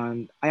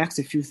 And I asked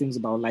a few things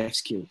about life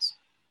skills.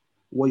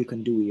 What you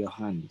can do with your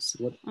hands.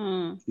 What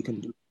you can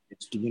do.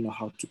 Do you know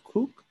how to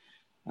cook?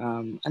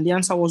 And the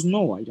answer was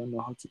no, I don't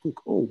know how to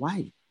cook. Oh,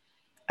 why?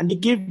 And they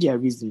gave their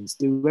reasons.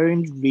 They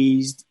weren't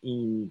raised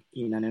in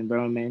an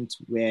environment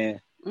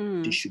where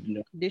they should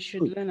learn. They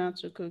should learn how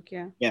to cook,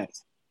 yeah.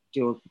 Yes.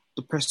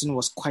 The person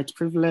was quite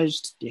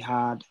privileged. They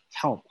had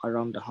help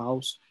around the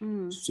house.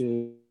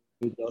 So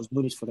there was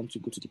no need for them to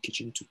go to the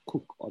kitchen to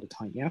cook all the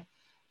time, yeah?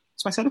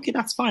 So I said, okay,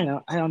 that's fine.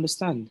 I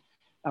understand.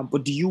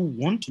 But do you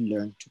want to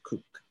learn to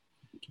cook?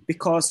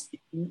 Because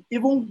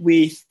even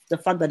with the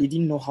fact that they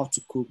didn't know how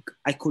to cook,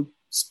 I could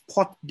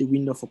spot the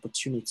window of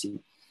opportunity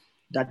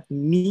that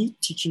me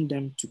teaching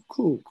them to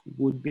cook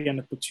would be an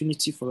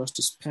opportunity for us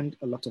to spend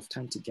a lot of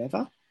time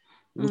together,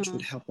 which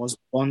would help us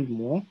bond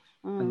more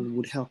and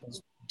would help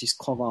us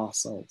discover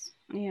ourselves.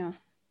 Yeah.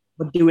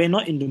 But they were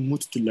not in the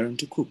mood to learn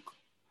to cook.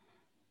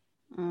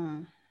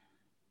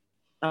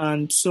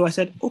 And so I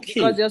said, okay.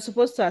 Because you're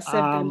supposed to accept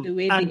them the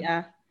way they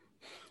are.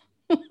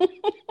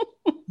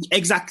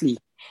 Exactly.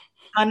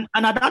 And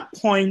at that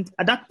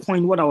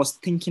point, what I was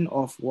thinking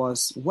of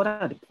was, what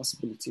are the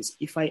possibilities?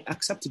 If I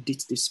accept to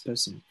date this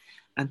person,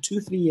 and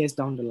 2-3 years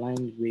down the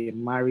line, we're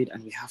married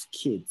and we have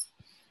kids,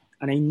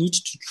 and I need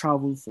to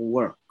travel for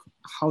work,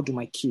 how do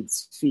my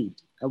kids feed?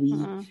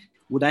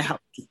 Would I have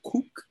to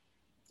cook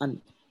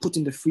and put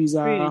in the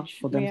freezer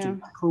for them to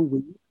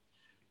microwave?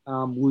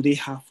 Will they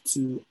have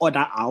to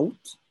order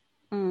out?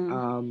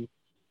 And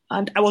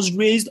I was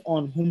raised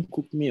on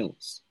home-cooked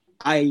meals.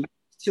 I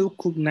still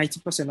cook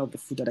 90% of the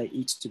food that I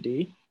eat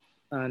today.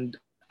 And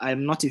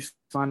I'm not a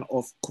fan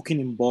of cooking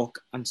in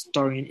bulk and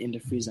storing in the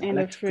freezer. I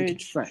like to cook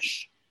it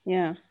fresh.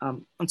 Yeah.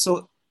 And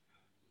so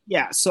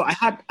I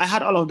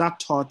had all of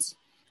that thought.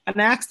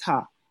 And I asked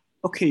her,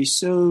 okay,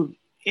 so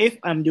if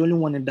I'm the only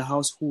one in the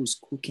house who's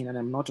cooking and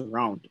I'm not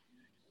around,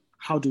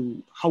 how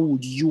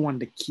would you and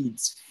the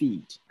kids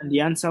feed? And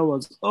the answer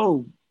was,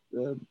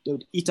 they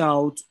would eat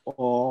out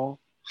or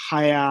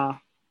hire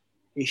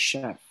a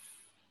chef.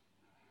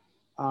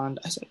 And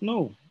I said,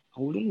 no, I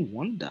wouldn't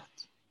want that.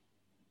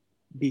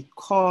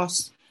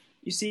 Because,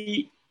 you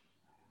see,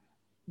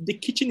 the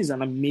kitchen is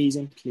an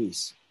amazing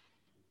place.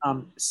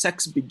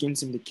 Sex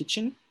begins in the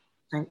kitchen,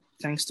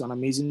 thanks to an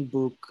amazing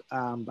book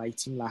by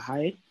Tim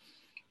LaHaye.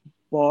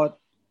 But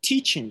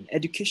teaching,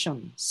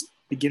 education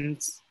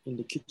begins in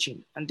the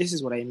kitchen. And this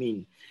is what I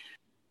mean.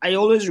 I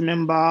always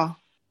remember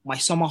my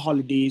summer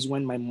holidays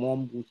when my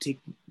mom would take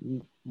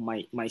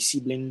my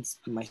siblings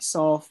and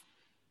myself,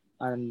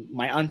 and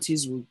my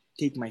aunties would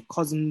take my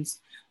cousins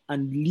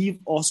and leave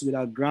us with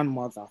our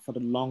grandmother for the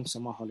long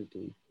summer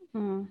holiday.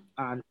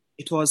 And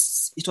it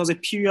was a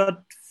period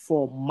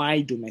for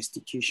my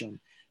domestication,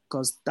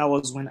 because that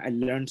was when I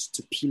learned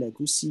to peel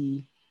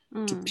egusi,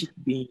 to pick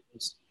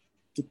beans,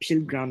 to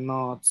peel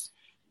groundnuts,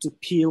 to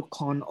peel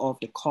corn off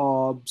the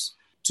cobs,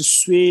 to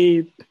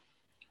sweep,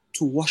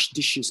 to wash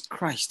dishes.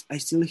 Christ, I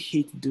still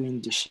hate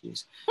doing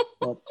dishes.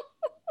 But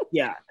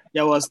yeah,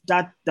 there was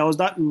that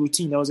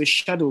routine. There was a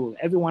schedule.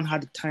 Everyone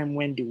had a time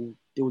when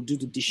they would do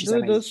the dishes.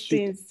 Do those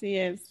things,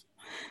 yes.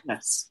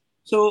 Yes.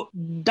 So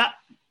that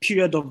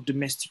period of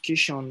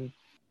domestication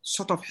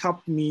sort of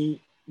helped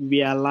me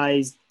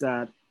realize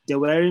that there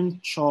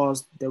weren't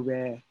chores that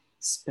were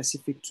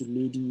specific to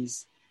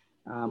ladies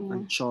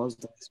and chores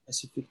that were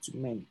specific to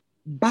men.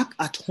 Back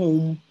at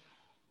home,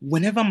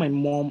 whenever my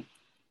mom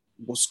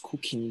was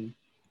cooking,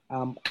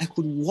 I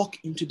could walk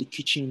into the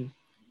kitchen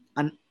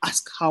and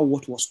ask her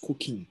what was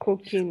cooking.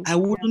 I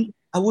wouldn't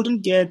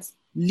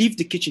leave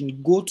the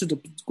kitchen, go to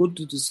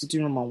the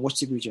sitting room and watch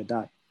TV with your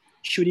dad.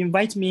 She would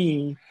invite me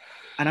in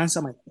and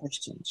answer my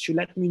questions. She'd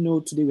let me know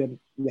today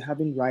we're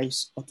having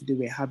rice, or today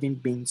we're having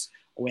beans,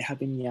 or we're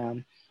having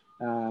yam.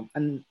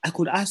 And I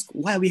could ask,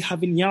 why are we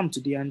having yam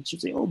today? And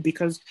she'd say, oh,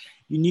 because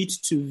you need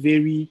to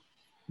vary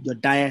your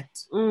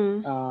diet.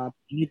 You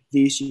need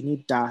this, you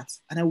need that.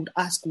 And I would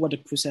ask what the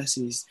process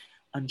is.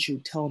 And she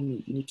would tell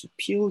me, you need to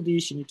peel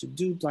this, you need to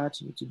do that,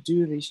 you need to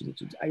do this,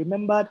 I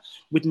remembered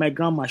with my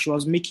grandma, she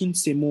was making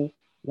semo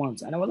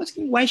once. And I was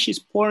asking why she's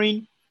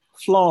pouring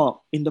flour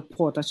in the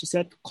pot. And she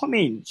said, come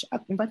in. She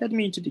invited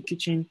me into the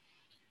kitchen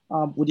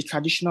with the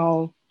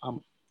traditional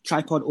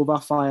tripod over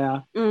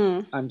fire.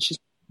 And she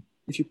said,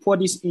 if you pour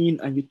this in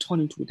and you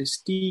turn it with a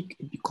stick,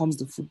 it becomes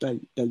the food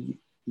that you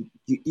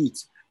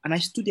eat. And I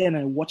stood there and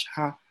I watched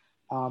her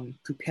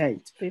prepare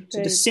it.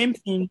 So the same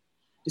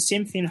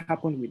thing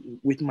happened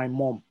with my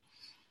mom.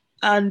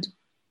 And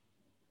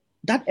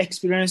that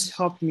experience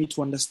helped me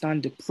to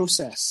understand the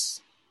process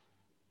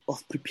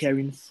of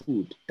preparing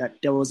food, that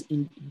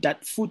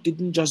that food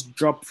didn't just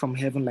drop from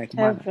heaven like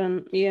manna.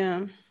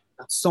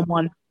 That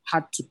someone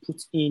had to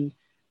put in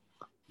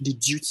the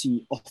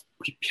duty of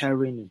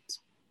preparing it.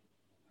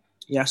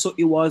 Yeah, so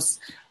it was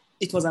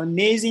an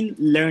amazing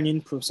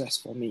learning process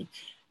for me.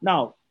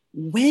 Now,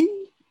 when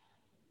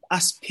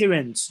as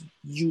parents,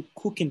 you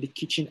cook in the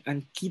kitchen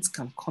and kids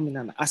can come in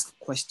and ask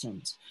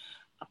questions,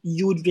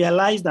 you would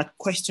realize that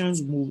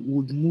questions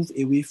would move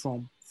away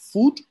from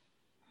food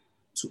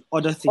to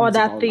other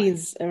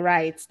things.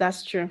 Right.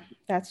 That's true.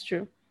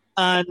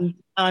 And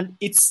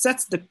it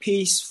sets the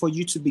pace for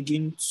you to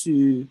begin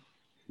to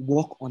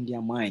work on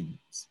their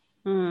minds.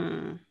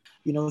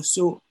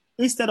 So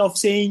instead of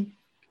saying,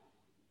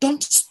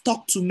 don't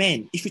talk to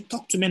men. If you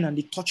talk to men and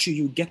they touch you,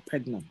 you get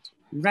pregnant.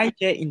 Right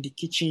there in the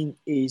kitchen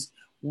is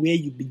where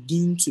you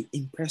begin to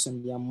impress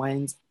on their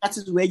minds. That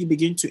is where you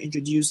begin to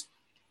introduce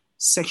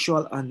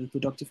sexual and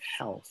reproductive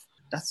health.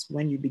 That's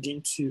when you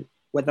begin to,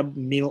 whether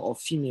male or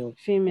female,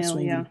 you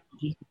begin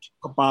to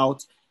talk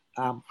about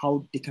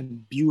how they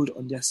can build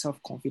on their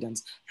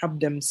self-confidence, help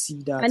them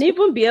see that. And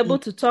even be able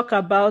to talk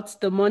about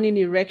the morning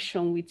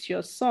erection with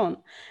your son.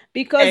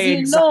 Because,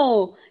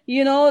 exactly.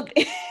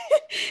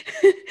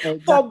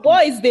 For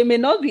boys, they may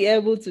not be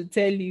able to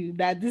tell you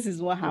that this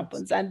is what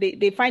happens. And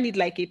they find it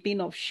like a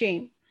thing of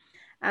shame.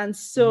 And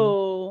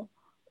so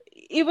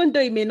even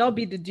though it may not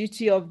be the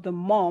duty of the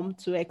mom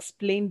to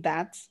explain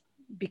that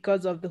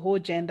because of the whole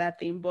gender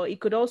thing, but it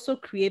could also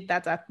create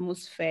that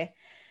atmosphere,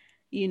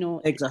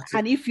 Exactly.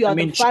 And if you are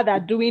the father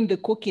doing the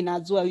cooking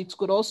as well, it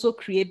could also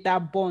create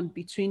that bond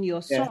between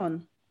your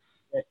son.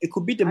 It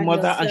could be the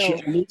mother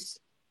yourself. And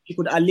she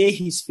could allay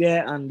his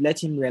fear and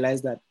let him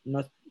realize that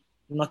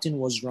nothing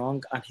was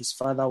wrong and his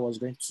father was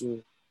going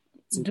to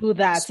do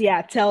that.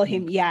 Tell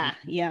him. Yeah.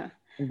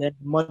 And then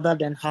the mother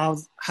then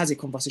has a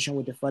conversation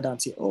with the father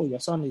and say, oh, your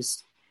son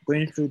is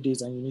going through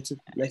this and you need to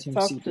let him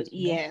see this.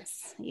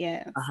 Yes.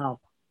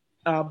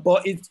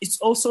 But it's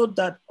also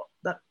that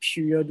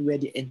period where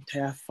the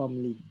entire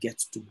family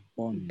gets to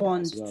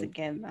bond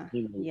together.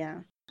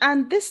 Yeah.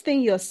 And this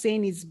thing you're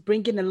saying is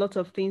bringing a lot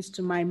of things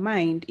to my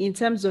mind in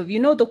terms of,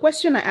 the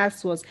question I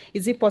asked was,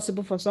 is it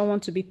possible for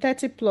someone to be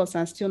 30 plus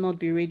and still not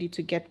be ready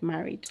to get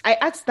married? I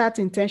asked that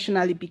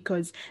intentionally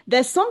because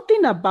there's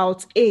something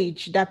about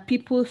age that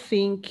people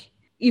think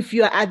if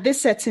you're at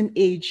this certain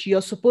age,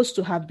 you're supposed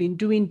to have been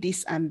doing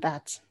this and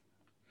that.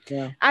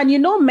 Yeah. And,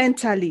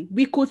 mentally,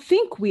 we could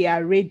think we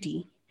are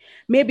ready.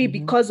 Maybe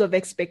because of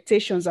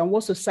expectations and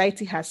what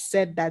society has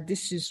said that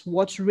this is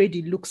what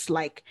ready looks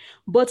like.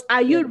 But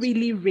are you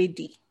really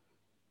ready?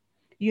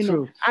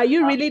 Are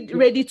you really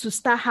ready to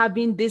start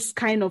having this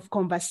kind of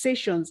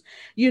conversations?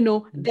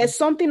 There's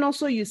something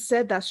also you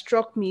said that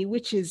struck me,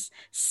 which is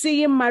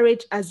seeing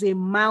marriage as a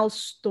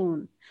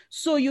milestone.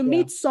 So you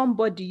meet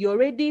somebody, you're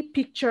already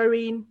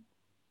picturing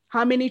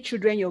how many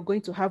children you're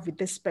going to have with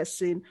this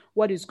person,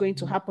 what is going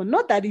to happen.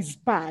 Not that it's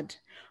bad.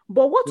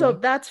 But what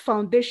of that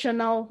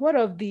foundational, what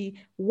of the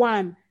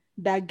one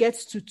that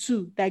gets to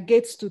 2, that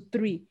gets to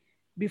 3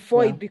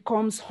 before it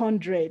becomes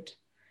 100?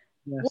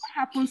 Yes. What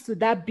happens to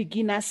that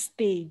beginner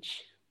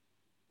stage?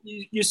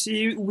 You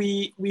see,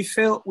 we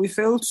fail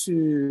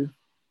to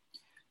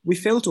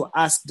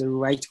ask the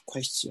right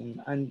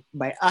question. And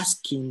by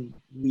asking,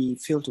 we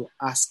fail to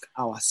ask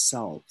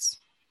ourselves.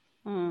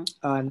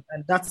 And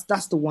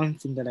that's the one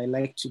thing that I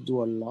like to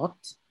do a lot,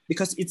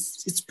 because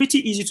it's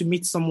pretty easy to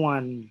meet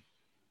someone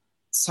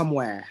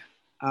somewhere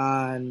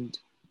and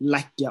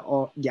like their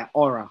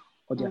aura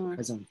or their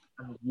presence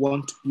and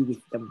want to be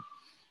with them.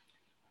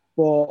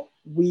 But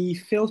we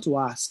fail to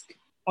ask,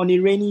 on a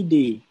rainy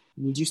day,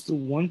 would you still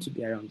want to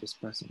be around this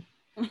person?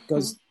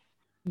 Because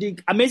The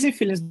amazing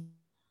feelings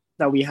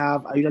that we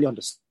have are usually on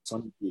the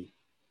sunny day.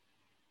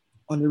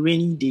 On a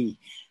rainy day,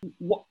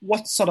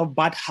 what sort of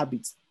bad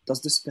habits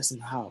does this person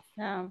have?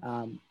 Yeah.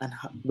 And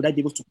would I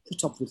be able to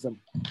put up with them?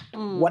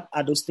 What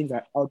are those things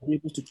that I'll be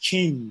able to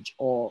change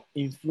or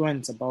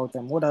influence about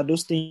them? What are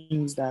those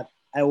things that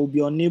I will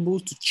be unable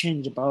to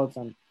change about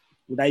them?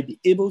 Would I be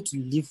able to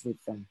live with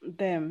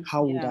them?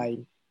 How would I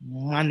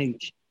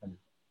manage them?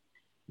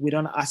 We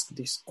don't ask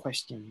these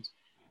questions.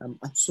 And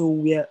so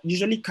we are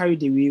usually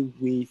carried away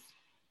with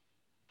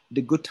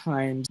the good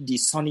times, the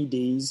sunny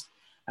days,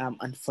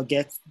 and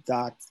forget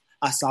that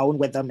as our own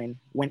weathermen,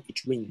 when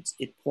it rains,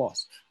 it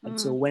pours. And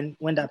so when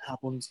that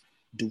happens,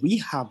 do we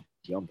have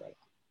the umbrella?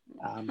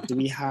 Do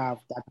we have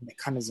that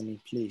mechanism in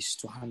place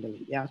to handle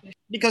it? Yeah,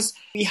 because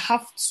we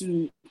have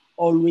to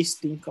always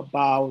think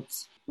about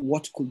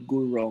what could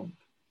go wrong.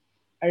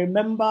 I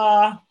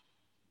remember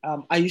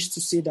I used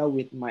to say that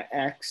with my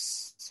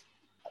ex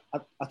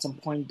at some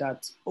point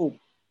that,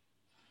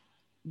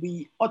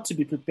 we ought to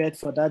be prepared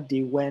for that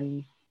day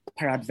when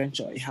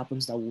peradventure it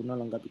happens that we'll no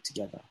longer be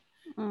together.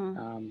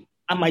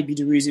 That might be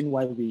the reason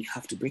why we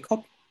have to break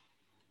up.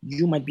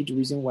 You might be the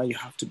reason why you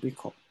have to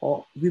break up.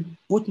 Or we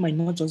both might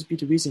not just be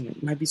the reason.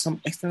 It might be some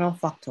external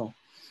factor.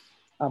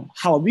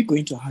 How are we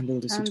going to handle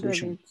the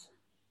situation?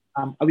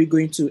 Are we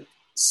going to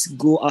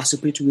go our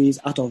separate ways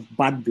out of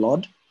bad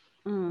blood?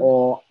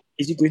 Or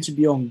is it going to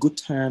be on good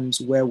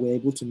terms where we're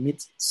able to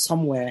meet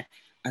somewhere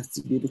and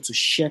still be able to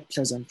share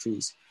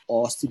pleasantries,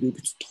 or still be able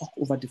to talk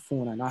over the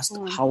phone and ask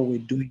how we're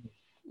doing?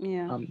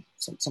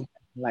 Something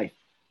in life.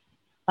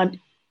 And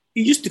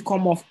it used to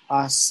come off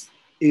as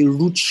a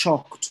rude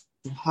shock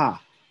to her.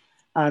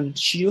 And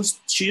she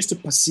used to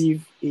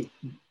perceive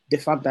the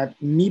fact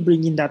that me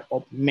bringing that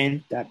up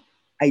meant that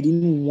I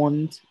didn't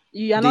want...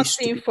 You are not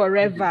staying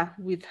forever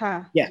with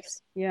her.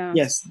 Yes. Yeah.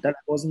 Yes, that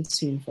wasn't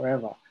staying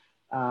forever.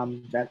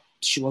 That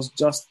she was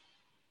just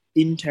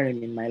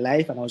interim in my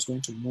life and I was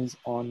going to move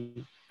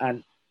on.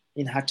 And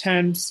in her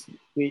terms,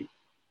 we,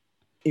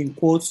 in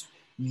quotes,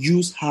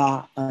 use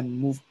her and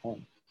move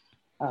on.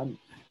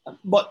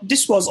 But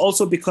this was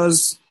also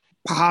because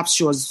perhaps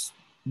she was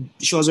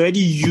already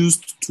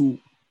used to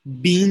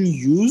being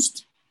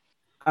used,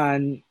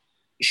 and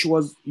she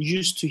was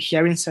used to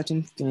hearing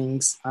certain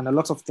things, and a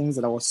lot of things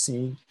that I was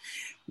saying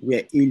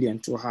were alien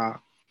to her.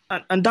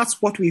 And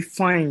that's what we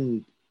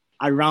find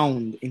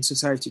around in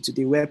society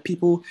today, where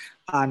people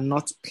are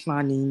not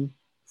planning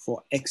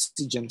for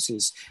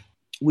exigencies.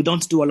 We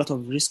don't do a lot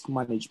of risk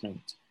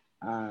management,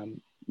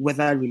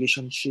 whether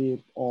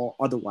relationship or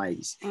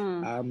otherwise.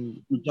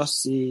 We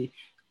just say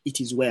it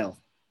is well.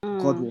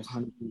 God will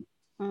handle it.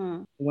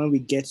 When we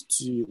get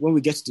to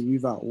the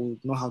river, we'll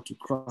know how to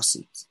cross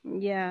it.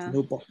 Yeah.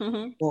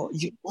 But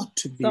you ought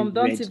to be Some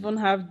don't ready. even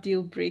have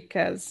deal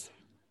breakers.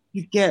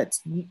 You get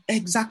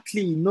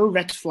exactly no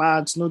red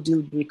flags, no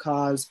deal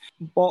breakers.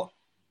 But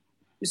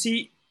you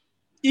see,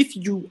 if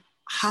you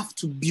have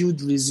to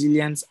build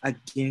resilience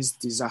against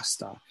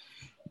disaster,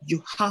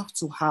 you have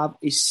to have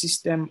a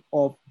system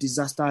of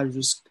disaster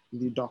risk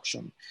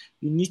reduction.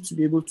 You need to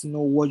be able to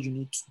know what you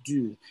need to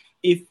do.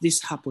 If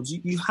this happens,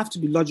 you have to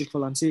be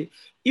logical and say,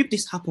 if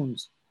this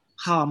happens,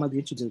 how am I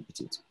going to deal with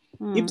it?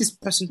 If this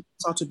person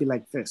turns out to be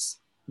like this,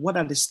 what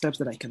are the steps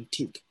that I can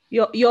take?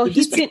 You're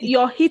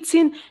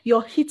hitting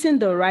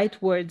the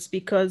right words,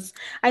 because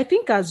I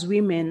think as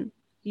women,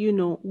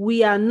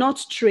 we are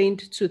not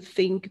trained to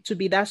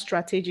be that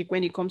strategic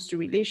when it comes to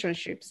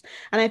relationships.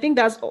 And I think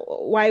that's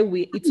why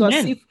it's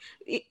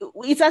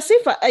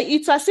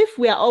as if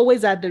we are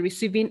always at the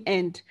receiving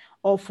end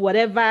of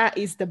whatever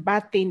is the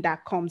bad thing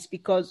that comes,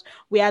 because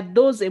we are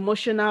those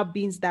emotional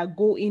beings that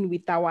go in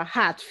with our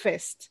heart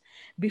first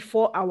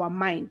before our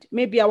mind.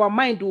 Maybe our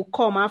mind will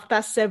come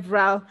after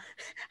several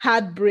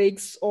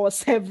heartbreaks or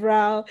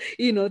several,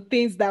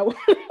 things that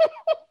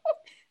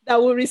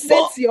that will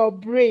reset your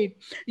brain,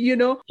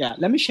 Yeah,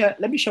 let me share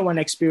one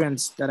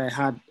experience that I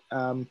had.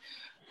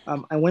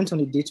 I went on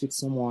a date with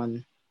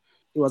someone.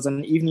 It was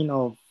an evening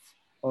of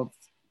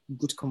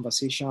good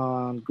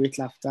conversation, great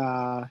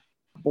laughter.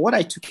 But what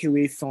I took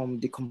away from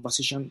the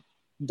conversation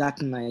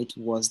that night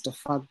was the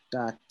fact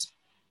that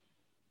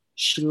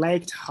she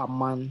liked her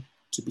man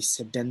to be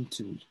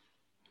sedentary.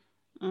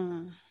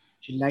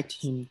 She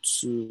liked him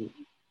to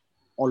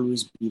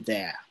always be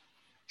there.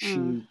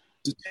 She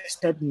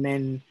detested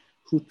men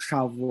who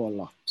travel a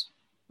lot.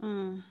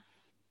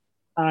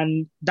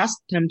 And that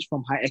stemmed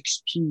from her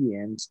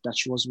experience that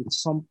she was with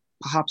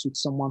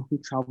someone who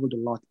traveled a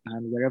lot,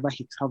 and wherever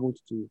he traveled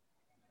to,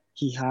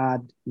 he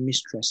had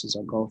mistresses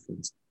or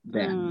girlfriends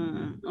there.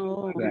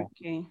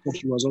 Okay. So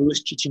she was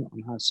always cheating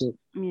on her. So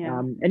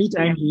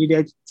anytime he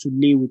needed to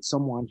lay with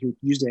someone, he would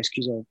use the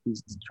excuse of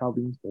he's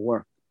traveling for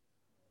work.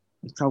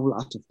 And travel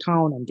out of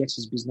town and get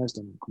his business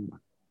done and come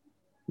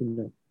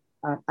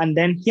back. And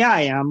then here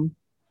I am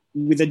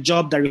with a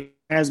job that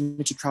requires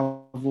me to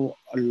travel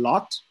a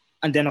lot.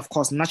 And then, of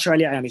course,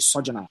 naturally, I am a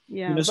sojourner.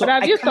 Yeah. But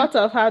have you thought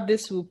of how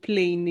this will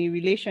play in a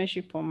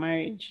relationship or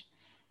marriage?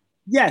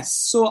 Yes.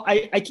 So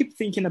I keep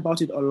thinking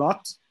about it a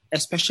lot,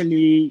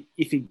 especially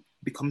if it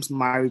becomes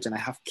marriage and I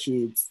have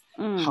kids,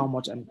 how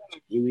much I'm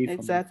away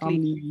from my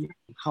family,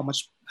 how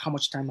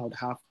much time I would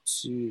have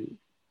to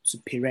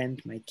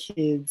parent my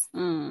kids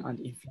and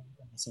influence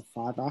them as a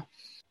father.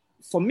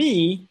 For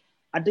me,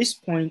 at this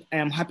point, I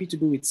am happy to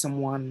be with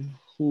someone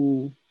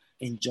who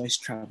enjoys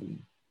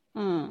traveling.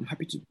 I'm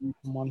happy to be with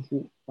someone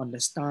who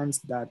understands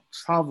that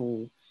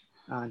travel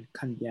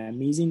can be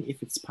amazing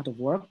if it's part of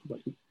work, but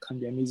it can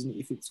be amazing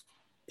if it's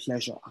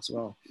pleasure as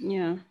well.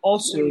 Yeah.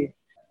 Also,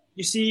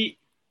 you see,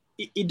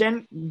 it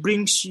then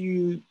brings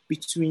you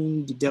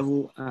between the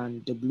devil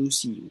and the blue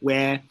sea,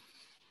 where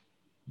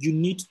you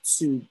need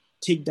to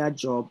take that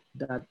job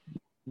that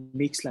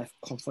makes life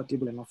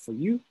comfortable enough for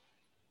you,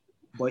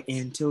 but it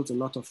entails a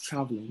lot of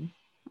traveling,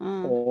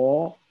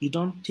 or you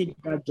don't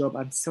take that job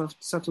and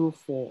settle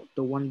for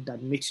the one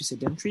that makes you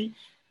sedentary,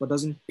 but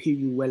doesn't pay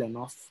you well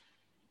enough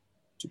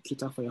to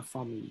cater for your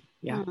family.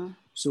 Yeah.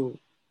 So,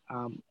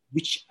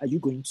 which are you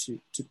going to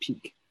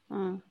pick?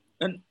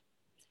 And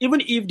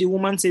even if the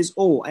woman says,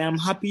 "Oh, I am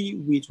happy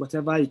with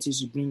whatever it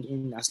is you bring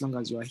in as long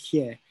as you are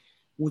here,"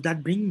 would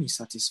that bring me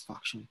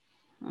satisfaction?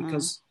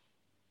 Because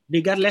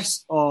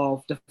regardless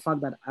of the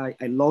fact that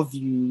I love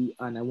you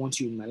and I want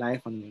you in my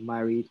life and we're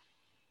married,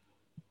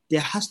 there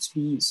has to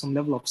be some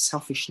level of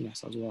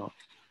selfishness as well.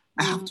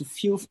 I have to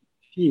feel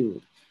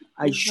fulfilled.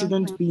 I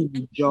shouldn't be in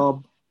the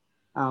job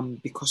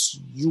because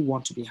you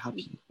want to be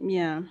happy.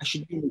 Yeah. I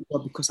should be in the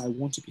job because I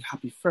want to be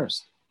happy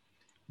first.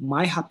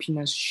 My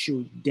happiness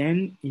should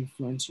then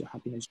influence your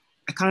happiness.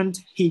 I can't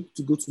hate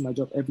to go to my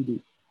job every day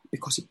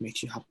because it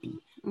makes you happy.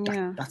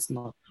 That's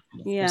not.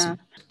 Yeah.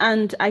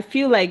 And I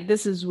feel like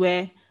this is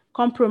where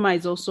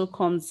compromise also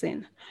comes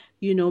in,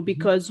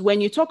 because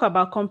when you talk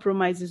about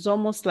compromise, it's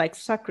almost like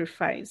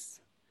sacrifice.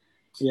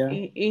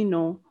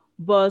 Yeah.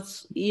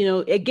 But,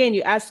 again,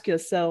 you ask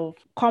yourself,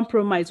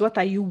 compromise, what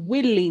are you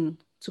willing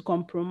to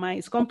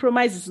compromise?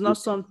 Compromise is not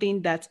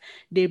something that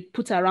they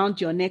put around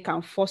your neck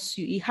and force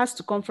you. It has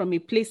to come from a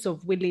place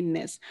of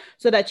willingness,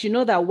 so that you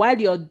know that while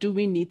you're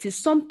doing it, it's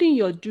something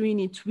you're doing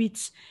it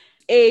with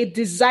a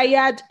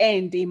desired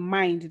end in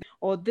mind,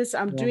 or this,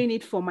 I'm doing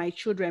it for my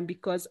children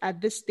because at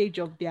this stage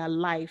of their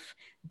life,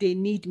 they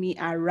need me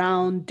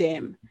around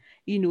them,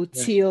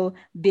 till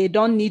they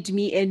don't need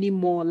me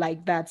anymore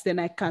like that. Then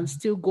I can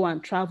still go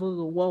and travel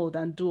the world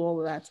and do all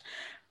that.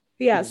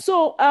 Yeah.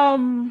 So,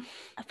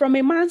 from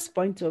a man's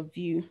point of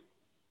view,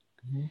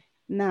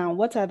 now,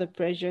 what are the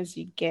pressures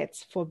you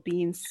get for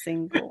being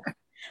single,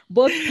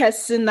 both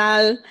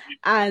personal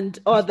and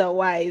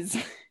otherwise?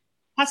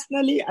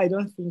 Personally, I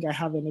don't think I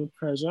have any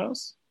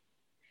pressures.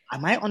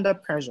 Am I under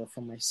pressure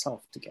for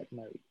myself to get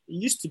married? It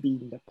used to be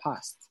in the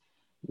past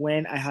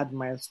when I had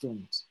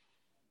milestones.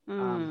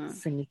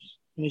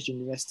 Finish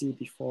university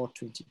before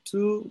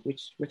 22,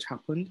 which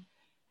happened.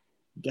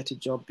 Get a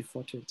job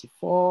before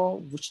 24,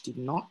 which did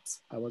not.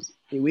 I was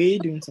away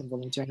doing some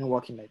volunteering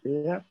work in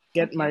Liberia.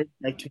 Get married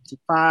by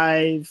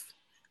 25.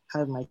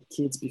 Have my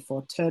kids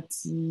before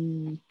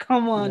 30.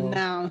 Come on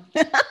now.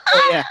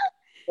 Oh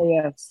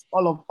yes.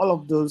 All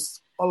of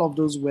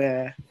those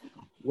were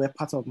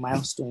part of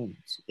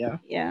milestones. Yeah.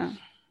 Yeah.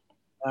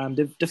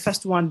 The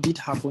first one did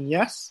happen,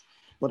 yes,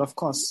 but of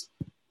course,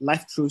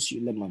 life throws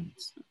you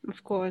lemons.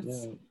 Of course.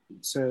 Yeah.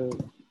 So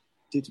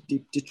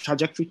the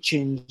trajectory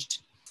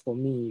changed for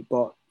me,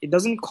 but it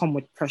doesn't come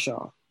with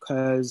pressure,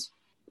 because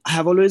I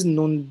have always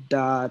known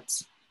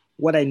that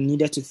what I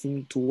needed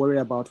to worry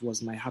about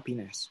was my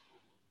happiness.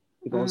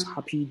 If I was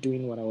happy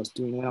doing what I was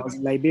doing. When I was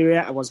in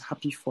Liberia, I was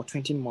happy for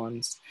 20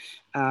 months.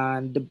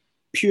 And the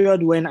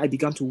period when I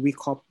began to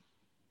wake up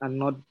and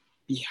not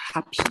be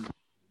happy,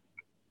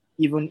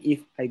 even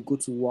if I go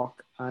to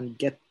work and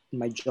get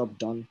my job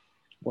done,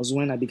 was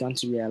when I began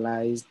to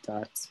realize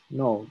that,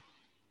 no,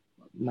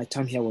 my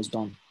time here was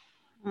done.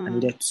 I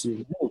needed to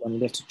move. I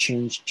needed to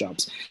change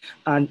jobs.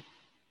 And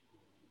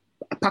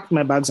I packed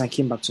my bags and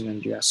came back to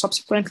Nigeria.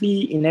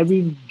 Subsequently, in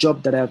every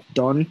job that I've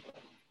done,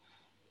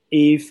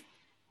 if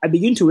I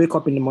begin to wake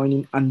up in the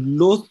morning and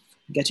loathe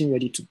getting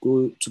ready to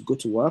go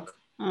to work,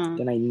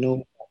 then I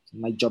know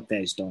my job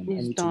there is done.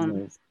 I need to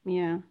move.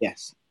 Yeah.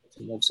 Yes.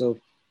 So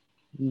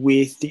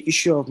with the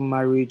issue of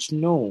marriage,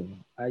 no,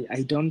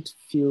 I don't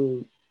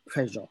feel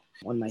pressure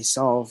on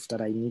myself that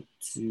I need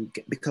to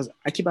get, because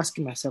I keep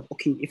asking myself,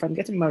 okay, if I'm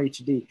getting married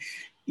today,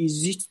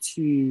 is it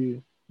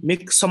to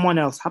make someone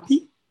else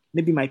happy?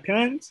 Maybe my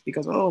parents,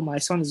 because, oh, my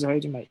son is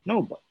already married.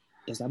 No, but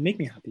does that make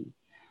me happy?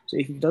 So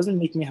if it doesn't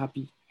make me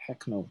happy,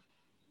 heck no.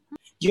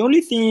 The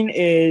only thing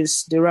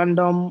is the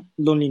random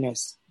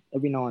loneliness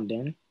every now and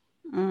then,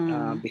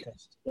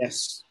 because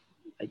yes,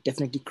 I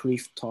definitely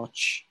crave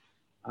touch,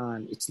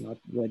 and it's not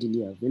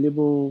readily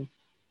available.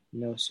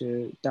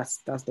 So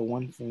that's the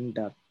one thing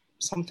that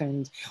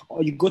sometimes,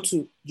 or you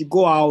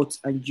go out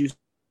and you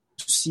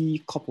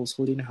see couples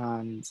holding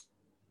hands,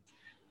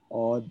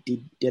 or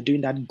they're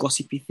doing that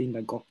gossipy thing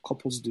that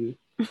couples do,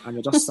 and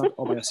you're just sat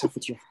all by yourself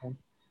with your phone.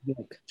 You're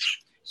like,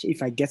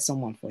 if I get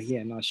someone for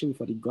here now, show me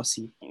for the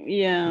gossip.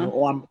 Yeah.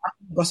 Or I'm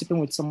gossiping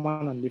with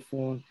someone on the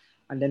phone,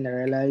 and then I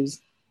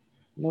realize,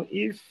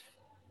 if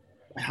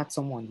I had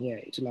someone here,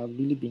 it would have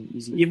really been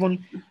easy.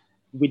 Even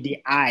with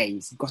the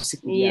eyes,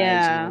 gossip with the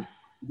eyes,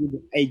 do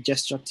the eye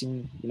gesture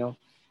thing,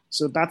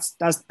 So that's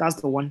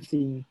the one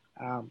thing.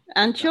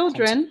 And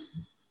children?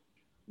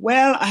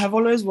 Well, I have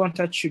always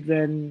wanted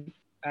children,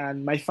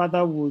 and my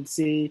father would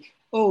say,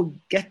 "Oh,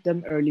 get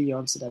them early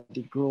on so that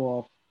they grow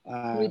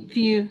up with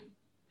you.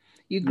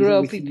 You grow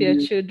up with your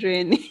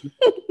children."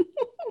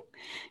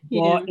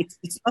 Well,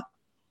 it's not.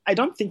 I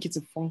don't think it's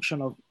a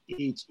function of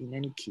age in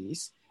any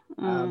case.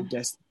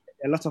 There's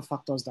a lot of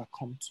factors that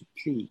come to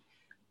play,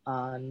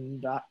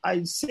 and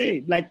I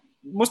say, like,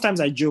 most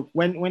times I joke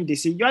when they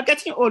say you are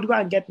getting old, go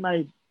and get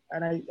married,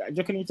 and I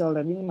jokingly tell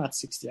them even at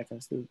 60 I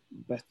can still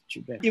birth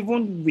children.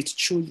 Even with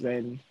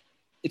children,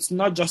 it's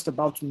not just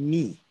about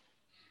me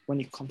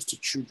when it comes to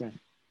children.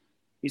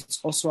 It's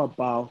also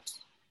about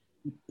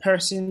the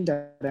person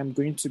that I'm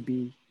going to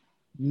be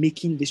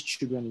making these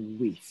children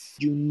with.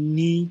 You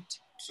need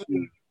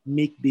to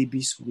make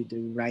babies with the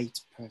right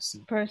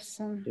person.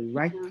 The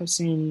right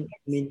person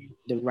meaning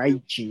the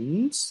right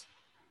genes.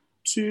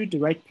 2, the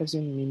right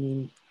person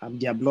meaning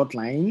their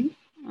bloodline,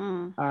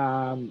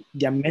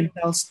 their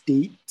mental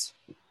state,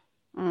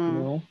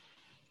 and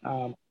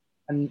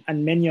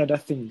many other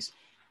things.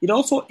 It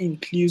also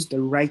includes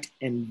the right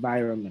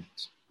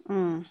environment.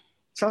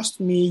 Trust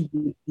me,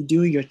 you're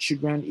doing your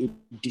children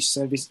a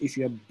disservice if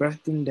you're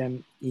birthing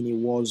them in a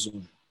war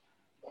zone.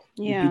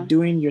 You'll be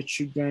doing your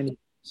children a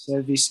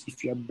disservice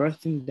if you're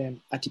birthing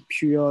them at a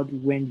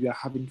period when you are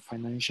having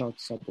financial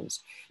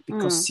troubles.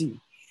 Because see,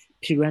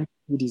 parenthood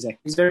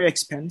is very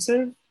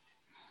expensive,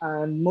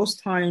 and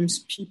most times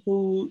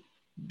people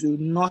do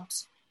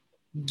not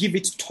give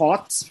it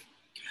thought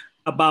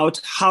about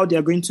how they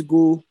are going to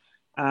go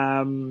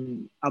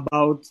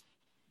about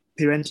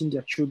parenting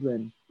their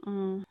children.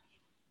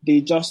 They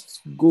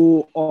just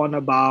go on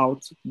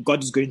about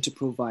God is going to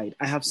provide.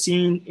 I have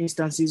seen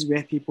instances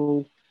where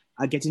people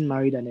are getting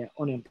married and they're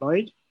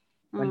unemployed,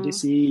 and they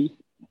say,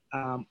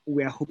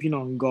 we are hoping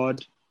on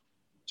God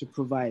to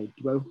provide.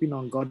 We're hoping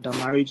on God that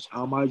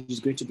our marriage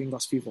is going to bring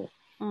us favor.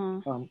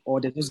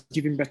 Or they're just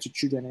giving birth to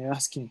children and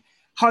asking,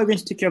 how are you going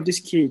to take care of these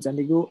kids? And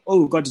they go,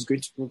 oh, God is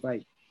going to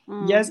provide.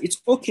 Yes,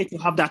 it's okay to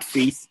have that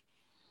faith,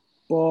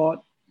 but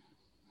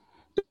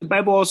the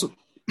Bible also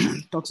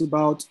talks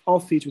about all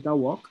faith without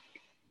work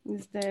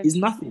is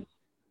nothing.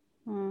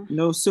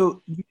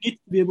 So you need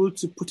to be able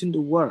to put in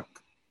the work.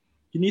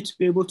 You need to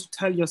be able to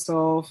tell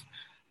yourself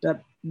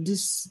that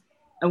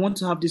I want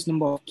to have this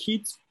number of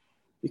kids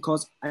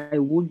because I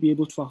won't be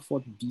able to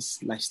afford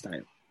this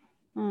lifestyle.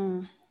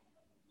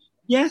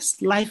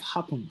 Yes, life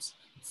happens.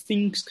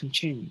 Things can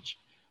change.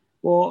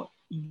 But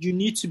you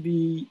need to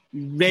be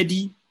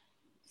ready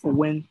for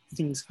when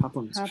things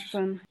happen.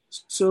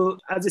 So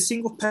as a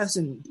single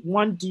person,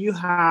 do you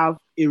have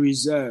a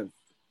reserve?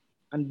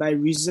 And by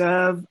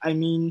reserve, I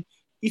mean,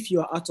 if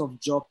you're out of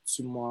job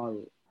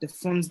tomorrow, the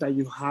funds that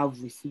you have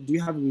with you, do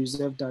you have a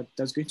reserve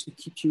that's going to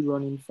keep you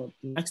running for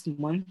the next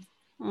month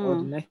or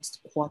the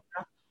next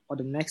quarter or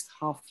the next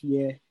half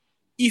year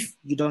if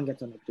you don't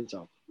get another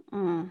job?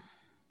 And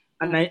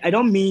I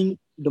don't mean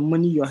the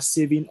money you are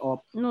saving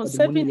up. No,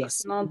 saving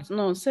is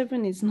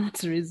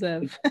not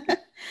reserve.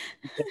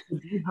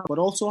 But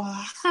also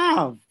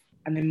have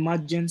an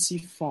emergency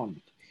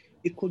fund.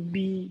 It could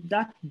be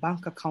that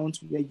bank account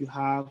where you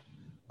have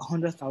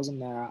 100,000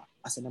 naira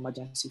as an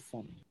emergency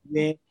fund,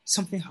 where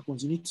something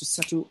happens, you need to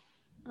settle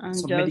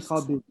some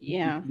medical bills.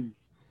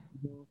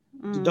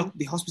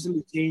 The hospital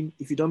is saying,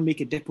 if you don't make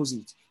a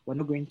deposit, we're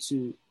not going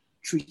to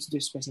treat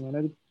this person.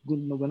 We're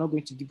not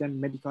going to give them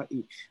medical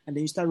aid. And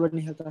then you start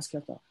running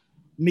helter-skelter,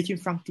 making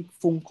frantic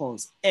phone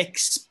calls,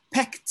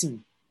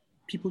 expecting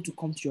people to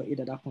come to your aid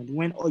at that point,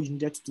 when all you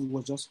needed to do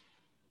was just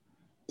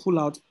pull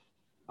out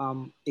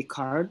a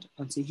card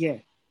and say,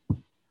 here,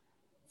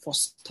 for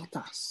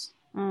starters,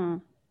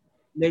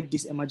 let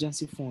this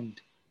emergency fund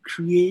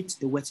create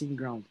the wetting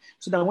ground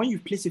so that when you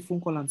place a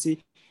phone call and say,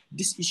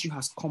 this issue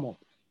has come up,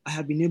 I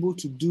have been able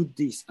to do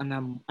this and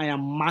I am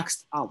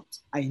maxed out,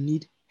 I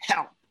need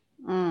help.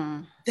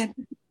 Then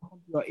people come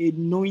to your aid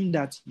knowing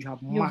that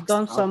you've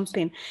done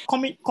something.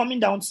 Coming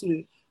down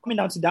to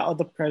that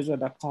other pressure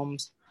that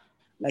comes,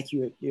 like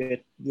you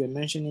were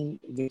mentioning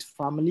with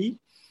family.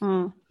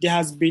 There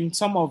has been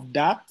some of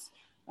that,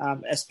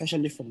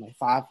 especially from my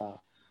father,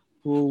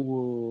 who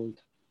would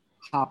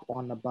harp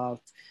on about,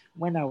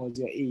 when I was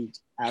your age,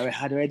 I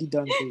had already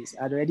done this.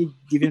 I had already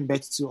given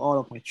birth to all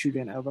of my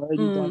children. I've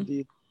already done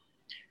this.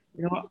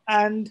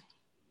 And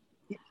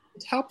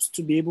it helps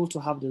to be able to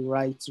have the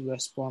right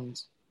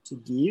response to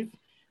give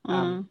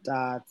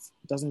that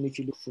doesn't make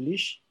you look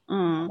foolish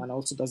and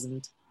also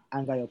doesn't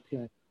anger your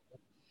parents.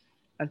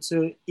 And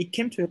so it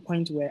came to a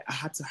point where I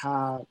had to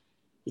have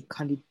a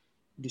candid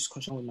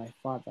discussion with my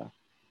father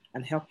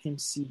and help him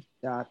see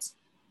that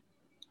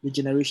the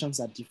generations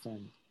are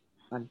different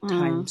and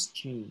times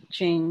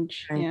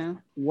change. And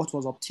what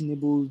was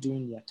obtainable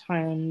during their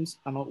times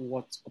are not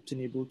what's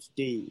obtainable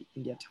today.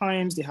 In their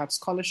times, they had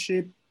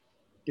scholarship.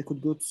 They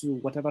could go to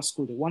whatever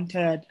school they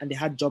wanted, and they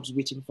had jobs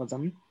waiting for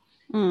them.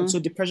 And so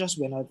the pressures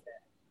were not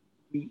there.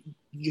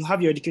 You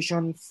have your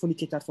education fully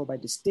catered for by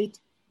the state.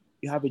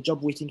 You have a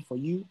job waiting for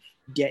you.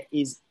 There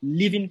is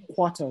living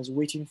quarters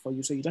waiting for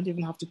you, so you don't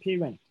even have to pay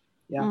rent.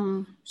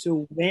 Yeah.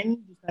 So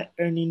when you start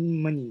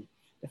earning money,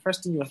 the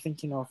first thing you're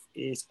thinking of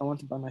is, I want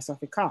to buy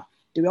myself a car.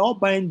 They were all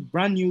buying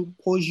brand new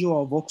Porsche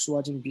or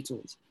Volkswagen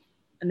Beetles.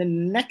 And then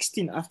the next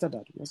thing after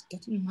that was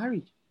getting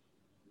married.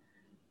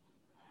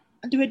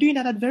 And they were doing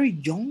that at very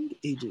young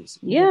ages.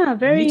 Yeah,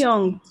 very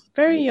young.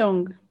 Very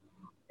young.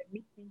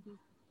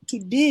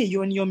 Today,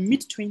 you're in your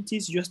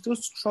mid-20s, you're still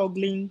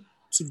struggling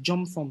to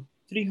jump from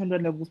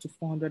 300 level to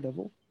 400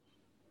 level,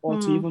 or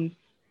to even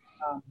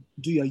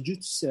do your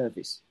youth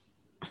service.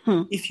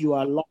 If you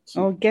are lucky.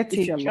 Or get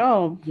a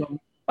job.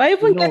 Or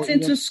even get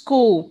into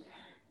school.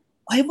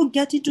 Or even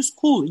get into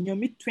school in your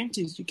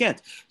mid-20s, you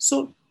get.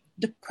 So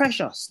the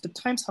pressures, the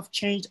times have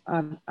changed,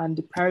 and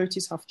the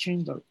priorities have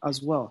changed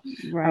as well.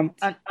 Right.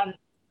 And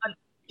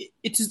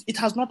it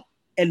has not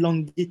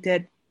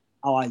elongated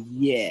our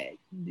year.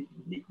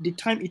 The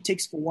time it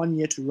takes for 1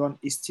 year to run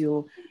is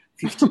still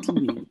 52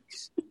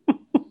 weeks.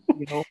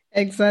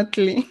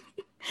 Exactly.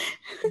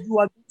 You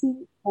are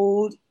getting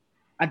old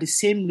at the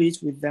same rate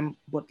with them,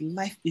 but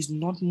life is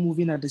not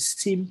moving at the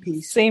same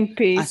pace.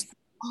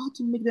 How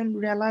to make them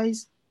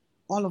realize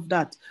all of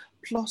that.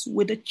 Plus,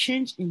 with the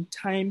change in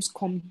times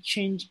come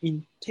change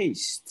in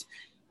taste.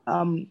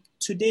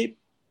 Today,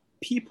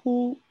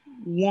 people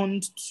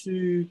want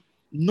to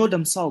know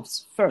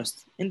themselves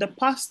first. In the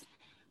past,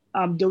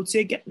 they would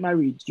say, get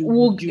married. You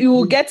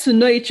will get to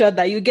know each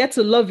other. You get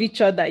to love each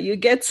other. You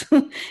get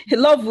to,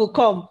 love will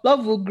come.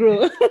 Love will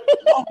grow.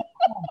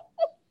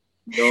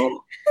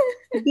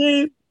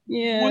 They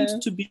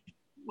want to be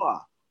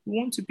sure. We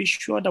want to be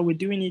sure that we're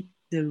doing it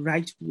the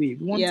right way.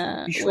 We want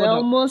to be sure we're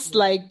almost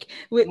like,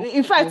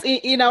 in fact,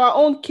 in our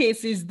own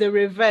case, is the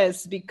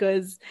reverse,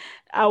 because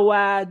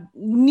our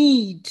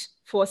need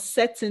for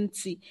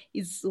certainty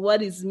is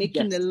what is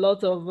making a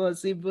lot of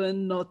us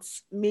even not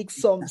make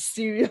some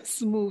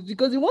serious moves,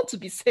 because we want to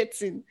be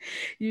certain,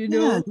 you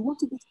want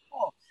to be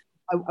sure.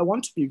 I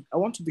want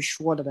to be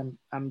sure that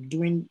I'm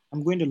going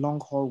the long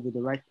haul with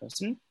the right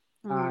person,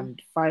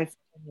 and 5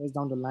 years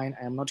down the line,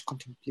 I am not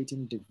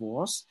contemplating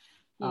divorce,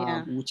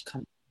 which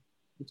can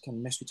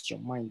mess with your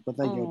mind,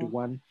 whether you're the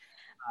one,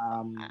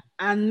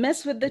 and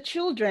mess with the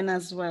children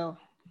as well.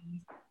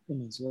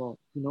 So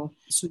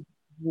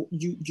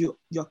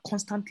you're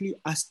constantly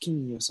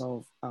asking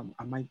yourself,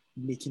 am I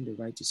making the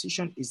right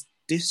decision? Is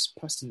this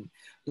person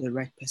the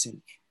right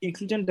person?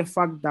 Including the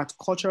fact that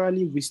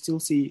culturally we still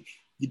say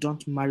you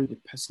don't marry the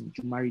person,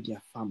 you marry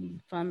their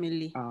family.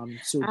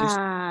 So this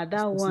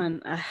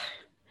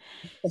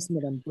person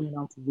that I'm going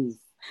out with,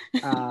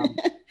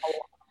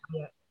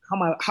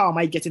 how am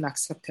I getting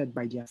accepted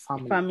by their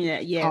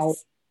family?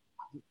 Yes.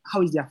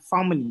 How is their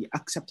family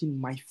accepting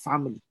my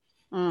family?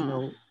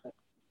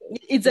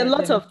 It's a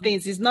lot of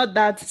things. It's not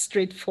that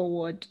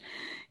straightforward,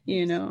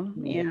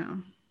 Yeah.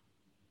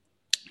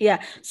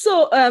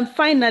 So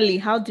finally,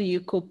 how do you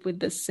cope with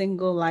the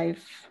single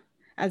life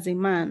as a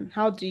man?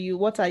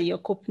 What are your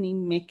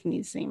coping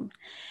mechanisms?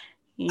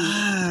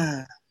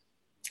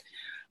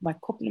 My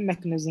coping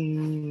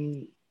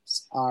mechanisms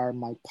are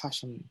my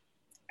passion.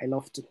 I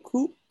love to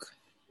cook.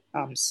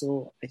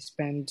 So I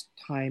spend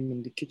time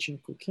in the kitchen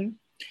cooking.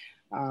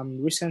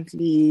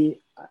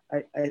 Recently,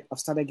 I've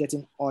started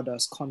getting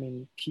orders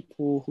coming,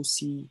 people who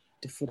see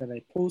the food that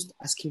I post,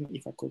 asking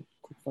if I could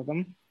cook for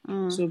them.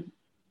 So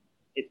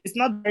it's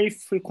not very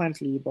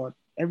frequently, but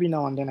every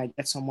now and then I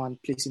get someone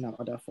placing an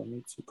order for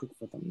me to cook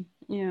for them.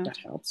 That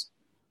helps.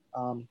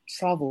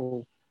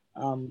 Travel.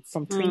 From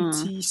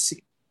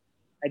 2016,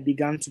 I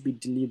began to be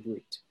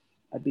deliberate.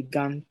 I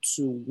began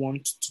to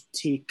want to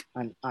take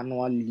an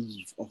annual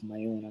leave of my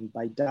own. And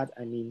by that,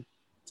 I mean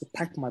to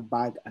pack my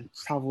bag and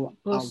travel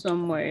out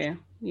somewhere.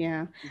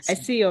 I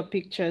see your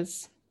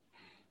pictures.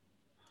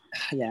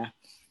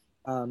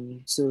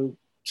 So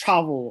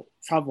travel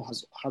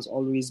has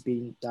always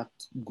been that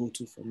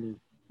go-to for me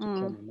to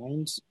clear my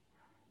mind.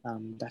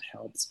 That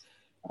helps.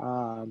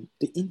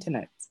 The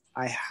internet.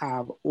 I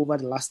have over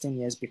the last 10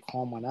 years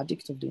become an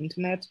addict of the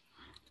internet.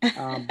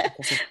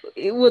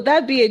 Would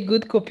that be a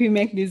good coping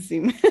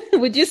mechanism?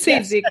 Would you say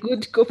it's a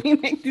good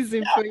coping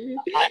mechanism for you?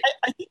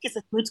 I think it's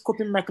a great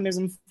coping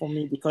mechanism for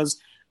me,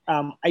 because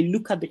I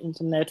look at the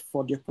internet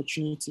for the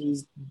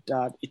opportunities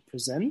that it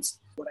presents,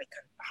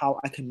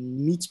 how I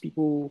can meet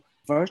people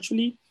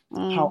virtually,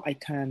 how I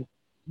can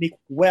make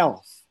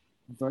wealth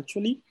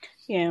virtually,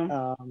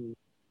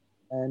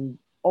 and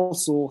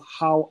also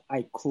how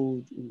I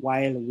could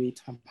while away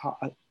time, how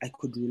I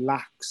could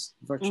relax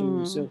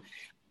virtually. So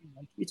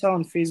Twitter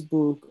and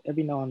Facebook,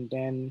 every now and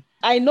then.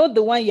 I know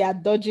the one you are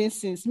dodging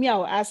since. Me,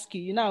 I'll ask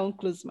you. I won't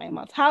close my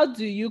mouth. How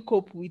do you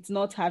cope with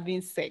not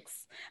having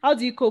sex? How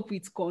do you cope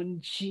with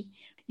konji?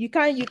 You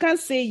can't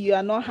say you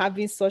are not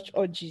having such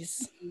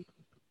urges.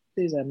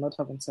 Please, I'm not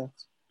having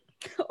sex.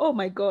 Oh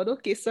my God.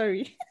 Okay,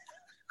 sorry.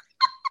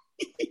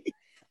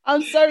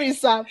 I'm sorry,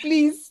 sir.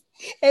 Please,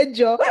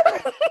 enjoy.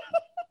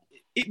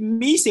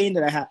 Me saying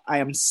that I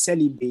am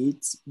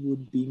celibate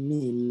would be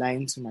me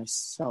lying to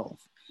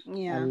myself.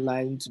 Yeah.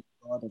 lying to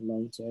God and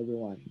lying to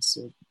everyone.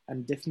 So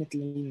I'm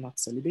definitely not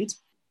celibate.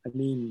 I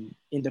mean,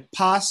 in the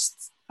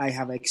past, I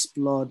have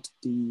explored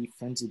the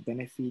friends with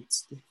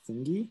benefits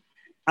thingy.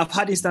 I've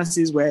had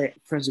instances where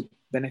friends with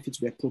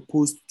benefits were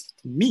proposed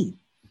to me,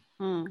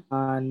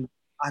 and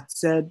I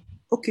said,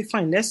 "Okay,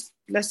 fine. Let's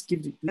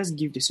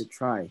give this a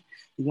try.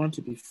 We want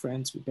to be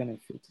friends with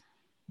benefits.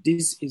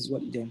 This is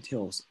what it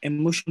entails.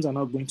 Emotions are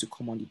not going to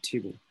come on the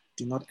table.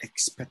 Do not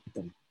expect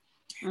them."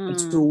 And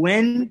so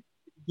when you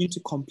begin to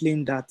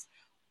complain that,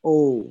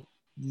 oh,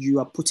 you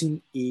are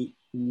putting a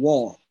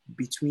wall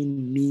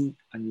between me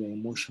and your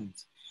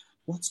emotions,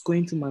 what's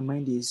going through my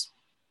mind is,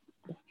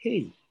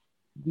 hey,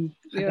 we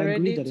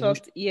already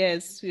talked.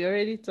 Yes, we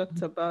already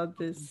talked about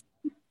this.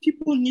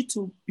 People need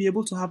to be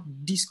able to have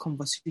this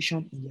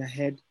conversation in their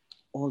head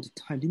all the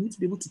time. They need to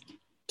be able to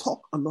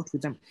talk a lot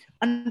with them.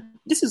 And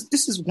this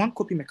is one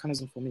coping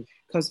mechanism for me,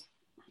 because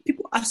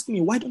people ask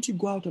me, why don't you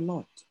go out a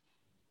lot?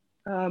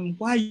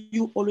 Why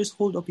you always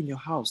hold up in your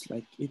house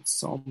like it's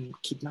some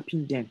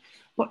kidnapping den?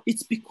 But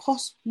it's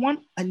because,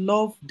 one, I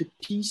love the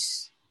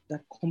peace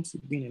that comes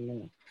with being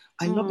alone.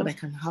 I love that I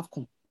can have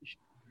conversation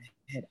in my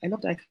head. I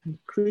love that I can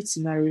create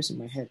scenarios in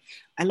my head.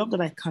 I love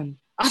that I can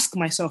ask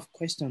myself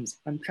questions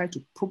and try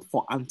to probe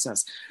for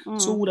answers.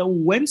 So that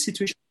when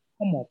situations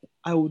come up,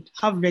 I would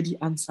have ready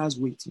answers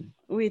waiting.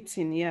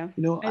 Yeah.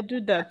 I do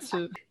that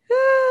too.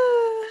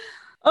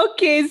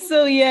 Okay,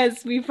 so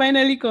yes, we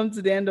finally come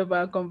to the end of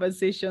our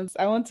conversations.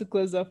 I want to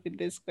close off with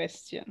this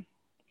question.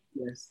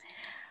 Yes.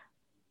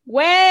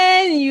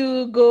 When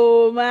you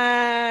go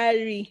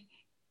marry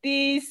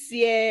this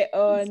year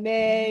or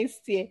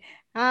next year,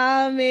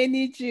 how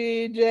many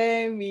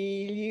children will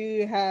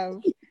you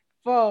have?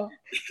 4,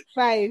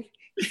 5,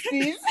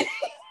 6.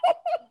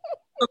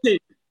 Okay.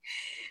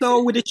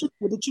 So with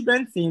the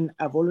children thing,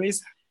 I've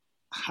always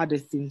had a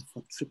thing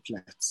for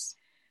triplets.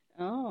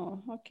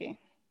 Oh, okay.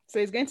 So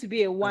it's going to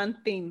be a one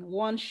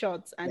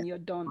shot, and you're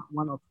done.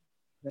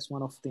 That's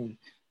one of thing.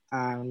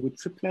 With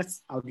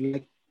triplets, I would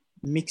like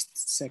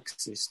mixed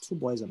sexes, 2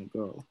 boys and a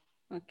girl.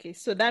 Okay,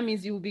 so that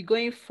means you will be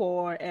going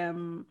for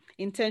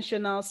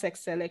intentional sex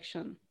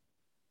selection.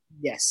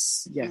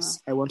 Yes,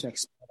 I want to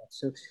explore that.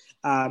 So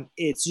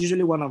it's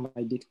usually one of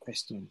my date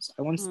questions.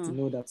 I want to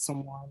know that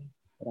someone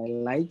that I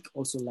like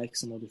also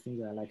likes some of the things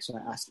that I like. So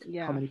I ask,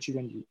 how many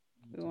children do you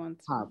want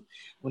to have?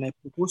 When I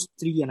propose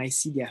 3 and I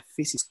see their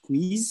faces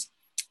squeeze,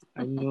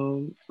 I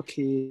know,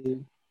 okay,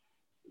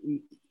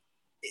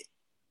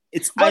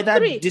 it's but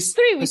either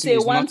three with a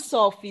once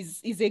off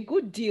is a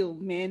good deal,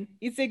 man.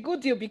 It's a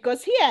good deal,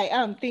 because here I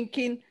am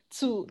thinking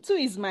two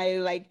is my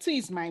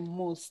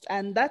most,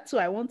 and that too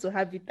I want to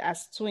have it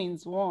as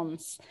twins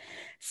once.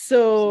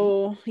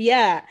 So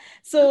yeah,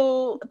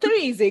 so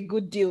 3 is a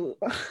good deal.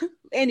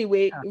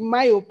 Anyway, in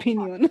my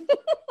opinion.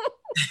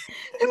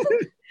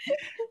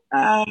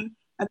 And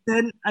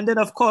then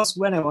of course,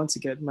 when I want to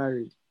get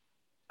married,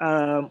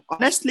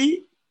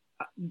 honestly,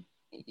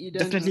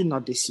 definitely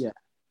not this year,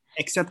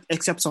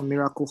 except some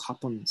miracle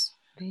happens.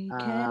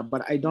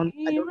 But I don't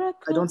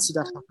see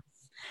that happen.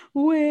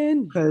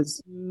 When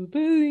you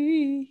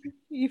believe,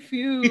 if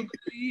you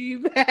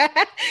believe,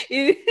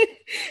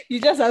 you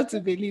just have to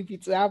believe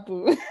it will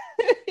happen.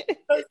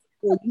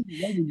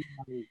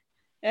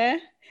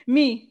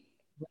 Me.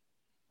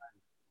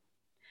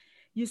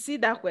 You see,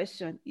 that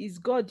question is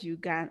God you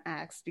can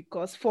ask,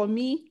 because for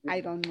me, I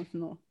don't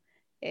know.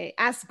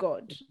 Ask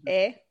God.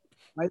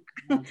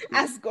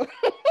 Ask God.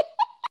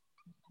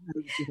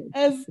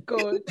 Ask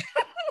God.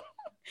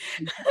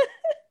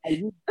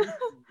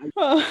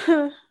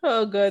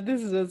 Oh God,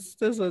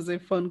 this was a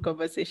fun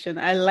conversation.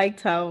 I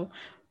liked how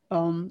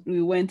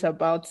we went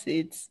about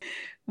it.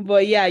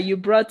 But yeah, you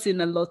brought in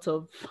a lot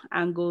of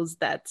angles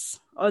that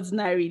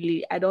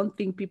ordinarily I don't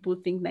think people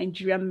think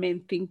Nigerian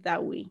men think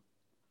that way.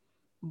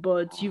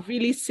 But you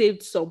really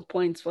saved some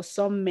points for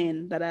some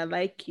men that are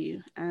like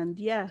you. And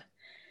yeah.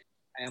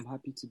 I am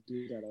happy to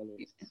do that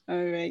always.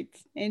 All right.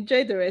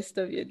 Enjoy the rest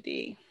of your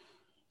day.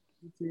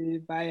 Okay,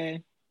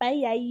 bye.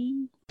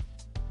 Bye.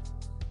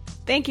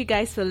 Thank you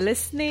guys for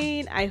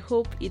listening. I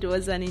hope it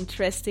was an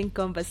interesting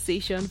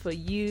conversation for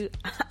you.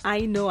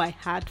 I know I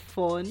had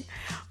fun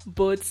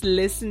both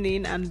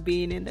listening and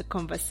being in the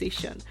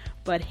conversation.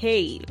 But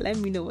hey, let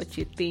me know what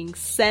you think.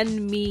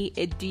 Send me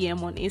a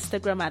DM on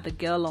Instagram at The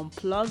Girl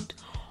Unplugged,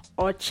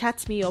 or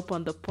chat me up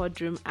on the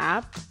Podroom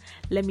app.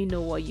 Let me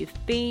know what you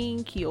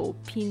think, your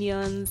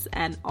opinions,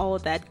 and all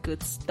that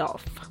good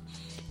stuff.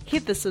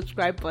 Hit the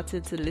subscribe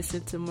button to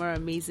listen to more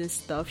amazing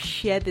stuff.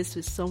 Share this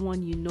with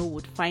someone you know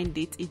would find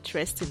it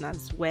interesting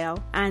as well.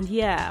 And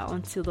yeah,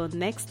 until the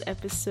next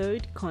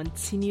episode,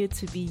 continue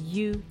to be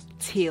you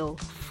till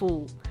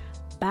full.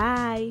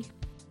 Bye.